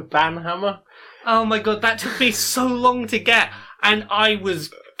Moderatar, the Banhammer. Oh my god, that took me so long to get, and I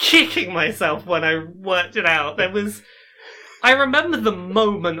was kicking myself when I worked it out. I remember the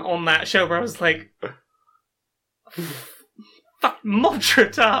moment on that show where I was like, fuck,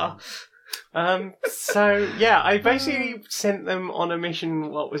 Moderatar! So, yeah, I basically sent them on a mission,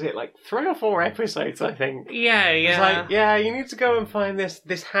 what was it, like 3 or 4 episodes, I think. Yeah. It's like, you need to go and find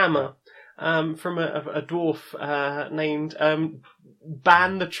this hammer from a dwarf named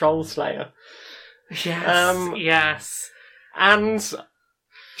Ban the Troll Slayer. Yes. And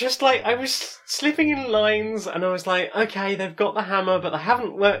just like, I was slipping in lines, and I was like, okay, they've got the hammer, but they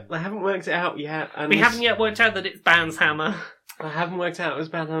haven't worked it out yet. And we haven't yet worked out that it's Ban's hammer. I haven't worked out it was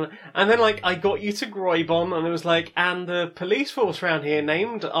Ban hammer. And then, like, I got you to Groibon, and it was like, and the police force around here,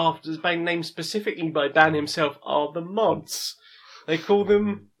 named specifically by Ban himself, are the Mods. They call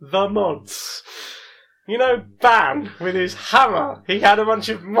them the Mods. You know, Ban, with his hammer, he had a bunch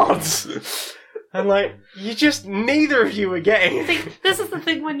of mods. And, like, neither of you were getting it. See, this is the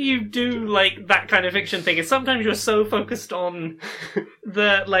thing when you do, like, that kind of fiction thing, is sometimes you're so focused on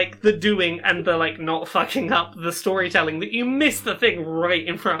the doing and the, like, not fucking up the storytelling that you miss the thing right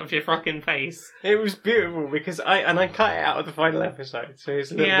in front of your fucking face. It was beautiful, because I cut it out of the final episode, so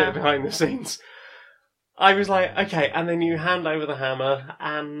it's a little bit behind the scenes. I was like, okay, and then you hand over the hammer,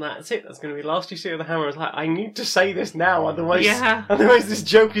 and that's it. That's going to be the last you see of the hammer. I was like, I need to say this now, otherwise this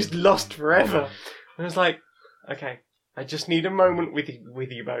joke is lost forever. And I was like, okay, I just need a moment with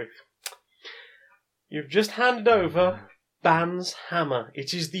you both. You've just handed over Ban's hammer.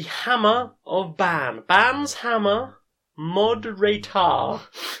 It is the hammer of Ban. Ban's hammer, Moderatar.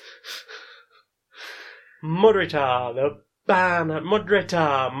 Moderatar, the Ban,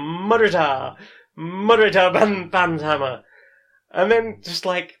 Moderatar, Ban's hammer. And then, just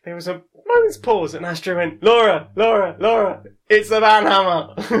like, there was a moment's pause, and Astrid went, Laura, it's the Ban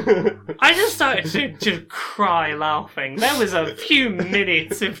hammer. I just started to cry laughing. There was a few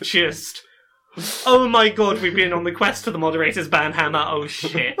minutes of just, oh my god, we've been on the quest for the moderator's Ban hammer, oh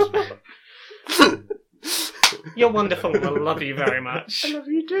shit. You're wonderful, I love you very much. I love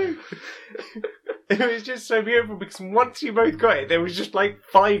you too. It was just so beautiful, because once you both got it, there was just like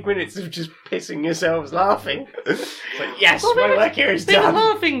 5 minutes of just pissing yourselves laughing. It's like, yes, my work here is done. They were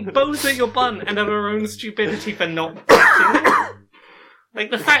laughing both at your bun and at our own stupidity for not getting it.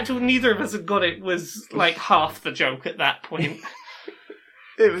 Like, the fact that neither of us had got it was like half the joke at that point.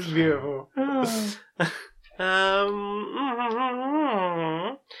 It was beautiful.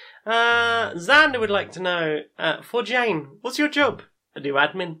 Xander would like to know, for Jane, what's your job? I do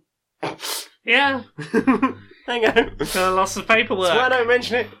admin. Yeah. Hang on. Got lots of paperwork. That's why I don't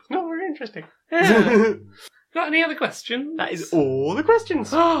mention it. It's not very interesting. Yeah. Got any other questions? That is all the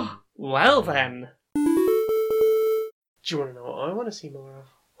questions. Well then. Do you want to know what I want to see more of?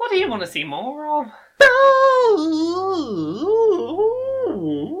 What do you want to see more of?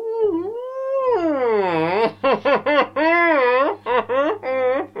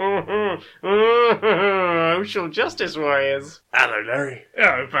 Social justice warriors. Hello, Larry.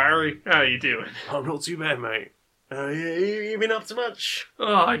 Oh, Barry. How you doing? I'm not too bad, mate. You been up to much?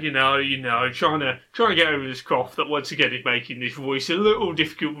 Oh, you know, trying to get over this cough that once again is making this voice a little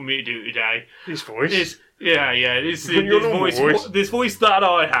difficult for me to do today. This voice? This voice that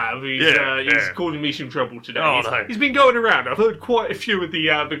I have is causing me some trouble today. Oh, no. He's been going around. I've heard quite a few of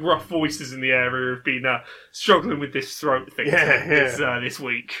the gruff voices in the area have been struggling with this throat thing this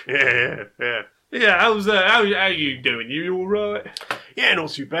week. Yeah. Yeah, how you doing? You all right? Yeah,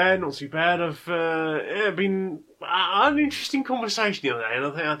 not too bad. I've been an interesting conversation the other day, and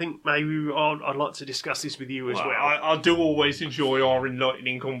I think maybe I'd like to discuss this with you as well. I do always enjoy our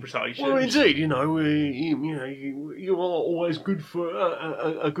enlightening conversations. Well, indeed, you are always good for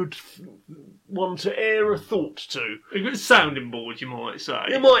a good one to air a thought to. A good sounding board, you might say.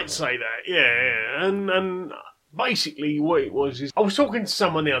 You might say that, yeah. And basically what it was is I was talking to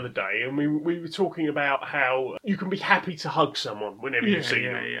someone the other day, and we were talking about how you can be happy to hug someone whenever you see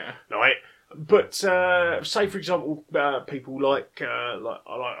them. Right? But say for example, people like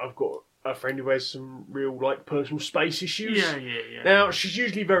I've got a friend who has some real personal space issues. Yeah. Now she's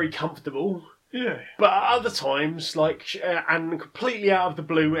usually very comfortable. Yeah. But at other times, and completely out of the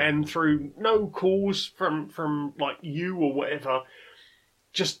blue and through no cause from you or whatever,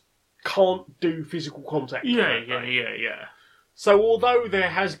 just can't do physical contact. Yeah. So although there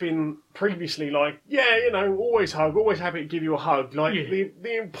has been previously always hug, always happy to give you a hug,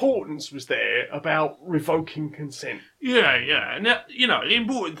 the importance was there about revoking consent. Yeah. And the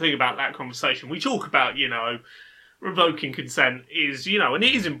important thing about that conversation, we talk about, revoking consent is, and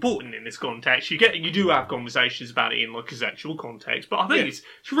it is important in this context. You do have conversations about it in a sexual context, but I think it's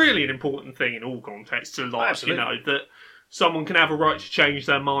really an important thing in all contexts of life, Absolutely. that someone can have a right to change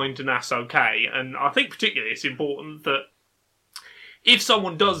their mind, and that's okay. And I think particularly it's important that if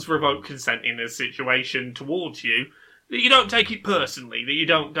someone does revoke consent in a situation towards you, that you don't take it personally, that you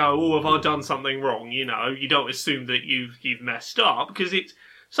don't go, oh, have I done something wrong? You don't assume that you've messed up, because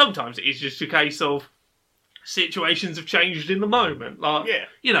sometimes it is just a case of situations have changed in the moment.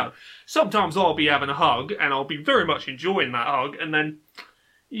 Sometimes I'll be having a hug, and I'll be very much enjoying that hug, and then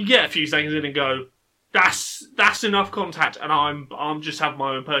you get a few seconds in and go, That's enough contact, and I'm just having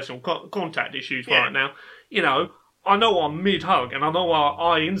my own personal contact issues right now. I know I'm mid-hug, and I know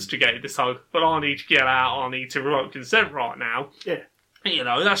I instigated this hug, but I need to get out, I need to revoke consent right now. Yeah.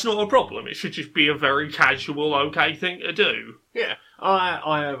 That's not a problem. It should just be a very casual, okay thing to do. Yeah.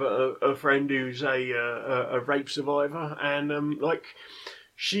 I have a friend who's a rape survivor, and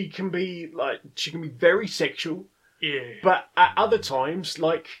she can be very sexual. Yeah. But at other times,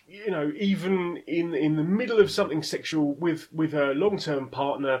 even in the middle of something sexual with her long-term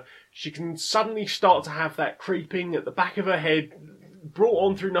partner, she can suddenly start to have that creeping at the back of her head, brought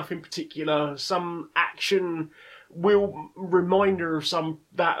on through nothing particular. Some action will remind her of a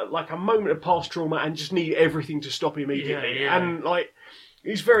moment of past trauma, and just need everything to stop immediately. Yeah. And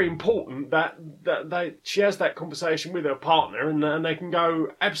it's very important that she has that conversation with her partner, and they can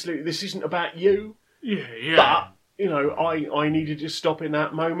go, absolutely, this isn't about you. Yeah. But I needed to stop in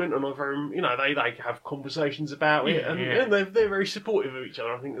that moment, and they have conversations about it, and they're very supportive of each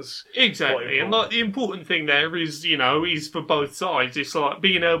other. I think that's exactly, and the important thing there is is for both sides. It's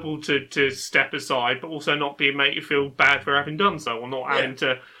being able to step aside, but also not make you feel bad for having done so, or not having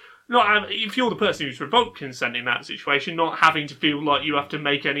to. If you're the person who's revoked consent in that situation, not having to feel like you have to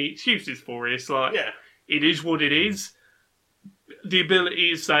make any excuses for it. It's it is what it is. The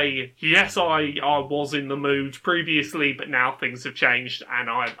ability to say, yes, I was in the mood previously, but now things have changed, and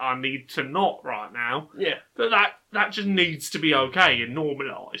I need to not right now. Yeah. But that just needs to be okay and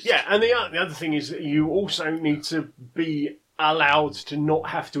normalised. Yeah, and the other thing is that you also need to be allowed to not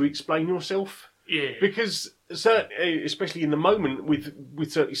have to explain yourself. Yeah. Because, especially in the moment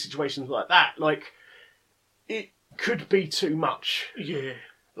with certain situations like that, it could be too much. Yeah.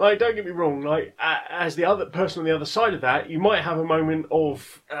 Don't get me wrong, as the other person on the other side of that, you might have a moment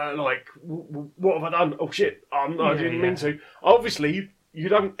of, what have I done? Oh shit, I didn't mean to. Obviously, you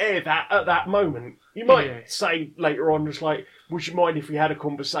don't air that at that moment. You might say later on, just would you mind if we had a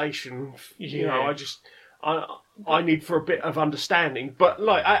conversation? I need for a bit of understanding. But,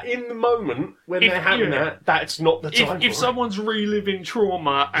 in the moment, when they're having that, that's not the time If someone's reliving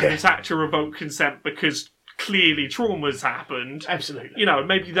trauma and has had to revoke consent because clearly trauma's happened. Absolutely.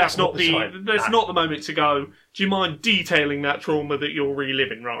 Maybe that's not the moment to go, do you mind detailing that trauma that you're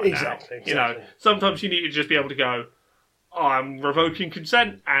reliving right now? Exactly. Sometimes you need to just be able to go, I'm revoking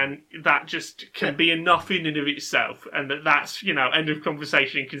consent, and that just can be enough in and of itself, and that's, end of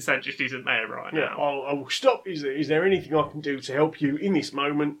conversation, consent just isn't there right now. I will stop. Is there anything I can do to help you in this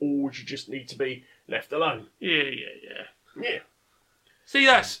moment, or would you just need to be left alone? Yeah. See,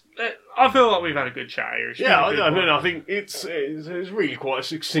 I feel like we've had a good chat here. Yeah, I think it's really quite a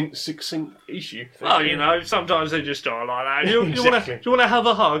succinct issue. Well, you know, sometimes they just are like that. Exactly. Do you want to have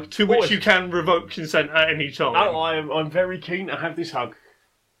a hug to Always. which you can revoke consent at any time? No, I'm very keen to have this hug.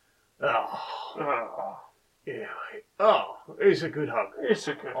 Yeah. Oh, it's a good hug. It's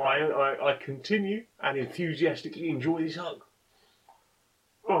a good hug. I continue and enthusiastically enjoy this hug.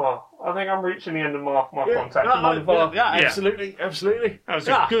 Oh, I think I'm reaching the end of my contact. Yeah, absolutely.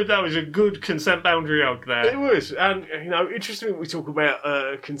 That was a good consent boundary hug there. It was, and you know, interesting when we talk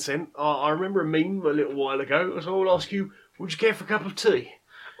about consent. I remember a meme a little while ago, so I'll ask you, would you care for a cup of tea?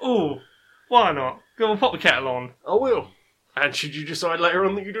 Oh, why not? Go on, pop the kettle on. I will. And should you decide later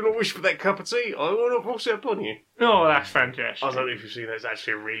on that you do not wish for that cup of tea, I will not force it upon you. Oh, that's fantastic. I don't know if you've seen that. It's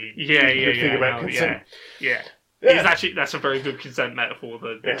actually a really good thing about consent. Yeah. That's a very good consent metaphor,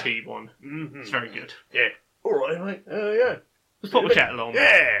 the tea one. Mm-hmm. It's very good. Yeah. All right, mate. Yeah. Let's put the kettle on.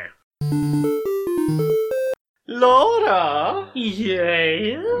 Yeah. Laura!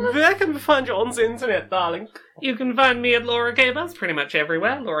 Yeah? Where can we find you on the internet, darling? You can find me at Laura K Buzz pretty much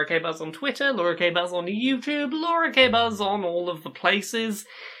everywhere. Laura K Buzz on Twitter, Laura K Buzz on YouTube, Laura K Buzz on all of the places.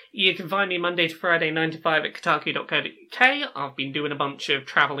 You can find me Monday to Friday, 9 to 5 at kotaku.co.uk. I've been doing a bunch of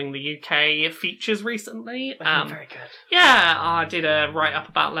travelling the UK features recently. Very good. Yeah, I did a write-up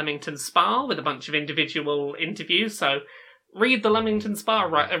about Leamington Spa with a bunch of individual interviews, so read the Leamington Spa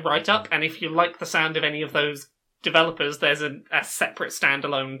write-up, and if you like the sound of any of those developers, there's a separate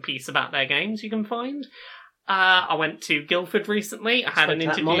standalone piece about their games you can find. I went to Guildford recently. I had an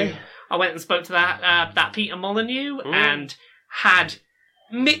interview. Molly. I went and spoke to that Peter Molyneux and had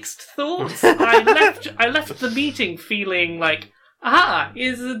mixed thoughts. I left the meeting feeling like, aha,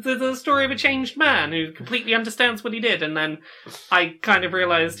 is the story of a changed man who completely understands what he did, and then I kind of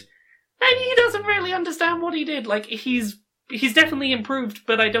realised maybe he doesn't really understand what he did. Like, he's definitely improved,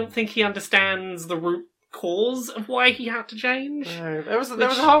 but I don't think he understands the root cause of why he had to change. There was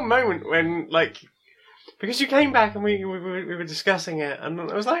a whole moment when, like, because you came back and we were discussing it, and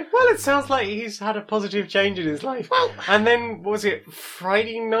I was like, well, it sounds like he's had a positive change in his life. Well, and then, was it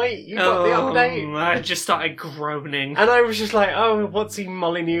Friday night? You got the update? I just started groaning. And I was just like, oh, what's he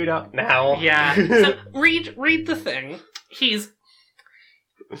Molyneux'd up now? Yeah. So, read the thing.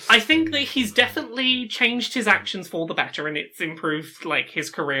 I think that he's definitely changed his actions for the better, and it's improved, like,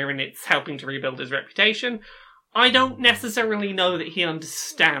 his career, and it's helping to rebuild his reputation. I don't necessarily know that he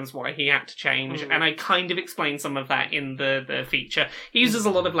understands why he had to change, and I kind of explain some of that in the feature. He uses a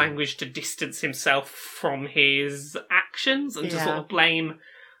lot of language to distance himself from his actions and to sort of blame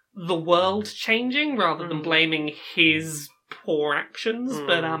the world changing rather than blaming his poor actions.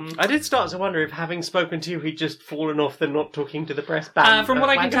 But I did start to wonder if, having spoken to you, he'd just fallen off the not talking to the press from what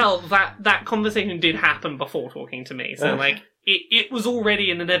I can tell, that conversation did happen before talking to me. So, like, it was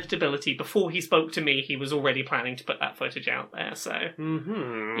already an inevitability. Before he spoke to me, he was already planning to put that footage out there. So,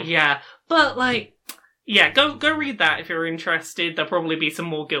 yeah. But, like, yeah, go read that if you're interested. There'll probably be some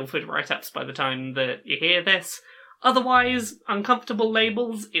more Guildford write-ups by the time that you hear this. Otherwise, Uncomfortable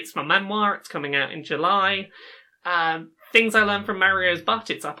Labels, it's my memoir. It's coming out in July. Things I Learned from Mario's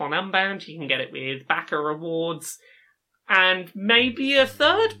Butt, it's up on Unbound. You can get it with backer rewards. And maybe a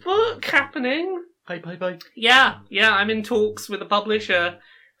third book happening. Bye. Yeah, I'm in talks with a publisher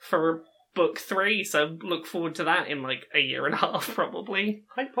for book 3, so look forward to that in like a year and a half, probably.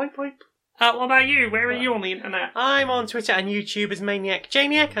 Hype. What about you? Where are you on the internet? I'm on Twitter and YouTube as Maniac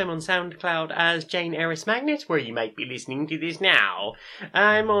Janiac. I'm on SoundCloud as Jane Eris Magnet, where you might be listening to this now.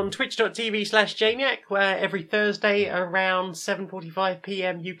 I'm on twitch.tv/Janiac, where every Thursday around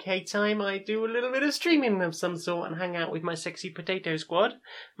 7:45pm UK time I do a little bit of streaming of some sort and hang out with my sexy potato squad,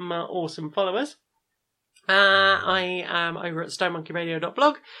 my awesome followers. I am over at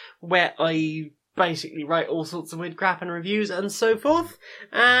stonemonkeyradio.blog, where I basically write all sorts of weird crap and reviews and so forth,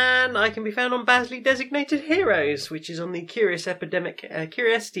 and I can be found on Basley Designated Heroes, which is on the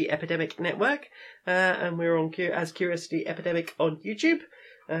Curiosity Epidemic network, and we're on as Curiosity Epidemic on YouTube,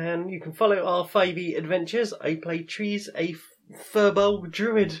 and you can follow our 5e adventures. I play Trees, a furball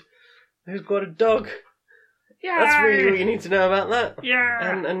druid who's got a dog. Yeah, that's really all you need to know about that. Yeah,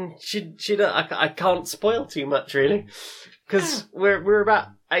 and I can't spoil too much really, because we're about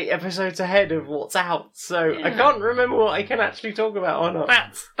 8 episodes ahead of what's out, so I can't remember what I can actually talk about or not.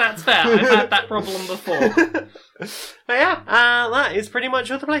 That's fair. I've had that problem before. But yeah, that is pretty much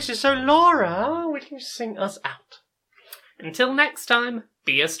all the places. So Laura, will you sing us out? Until next time,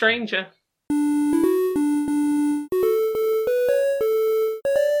 be a stranger.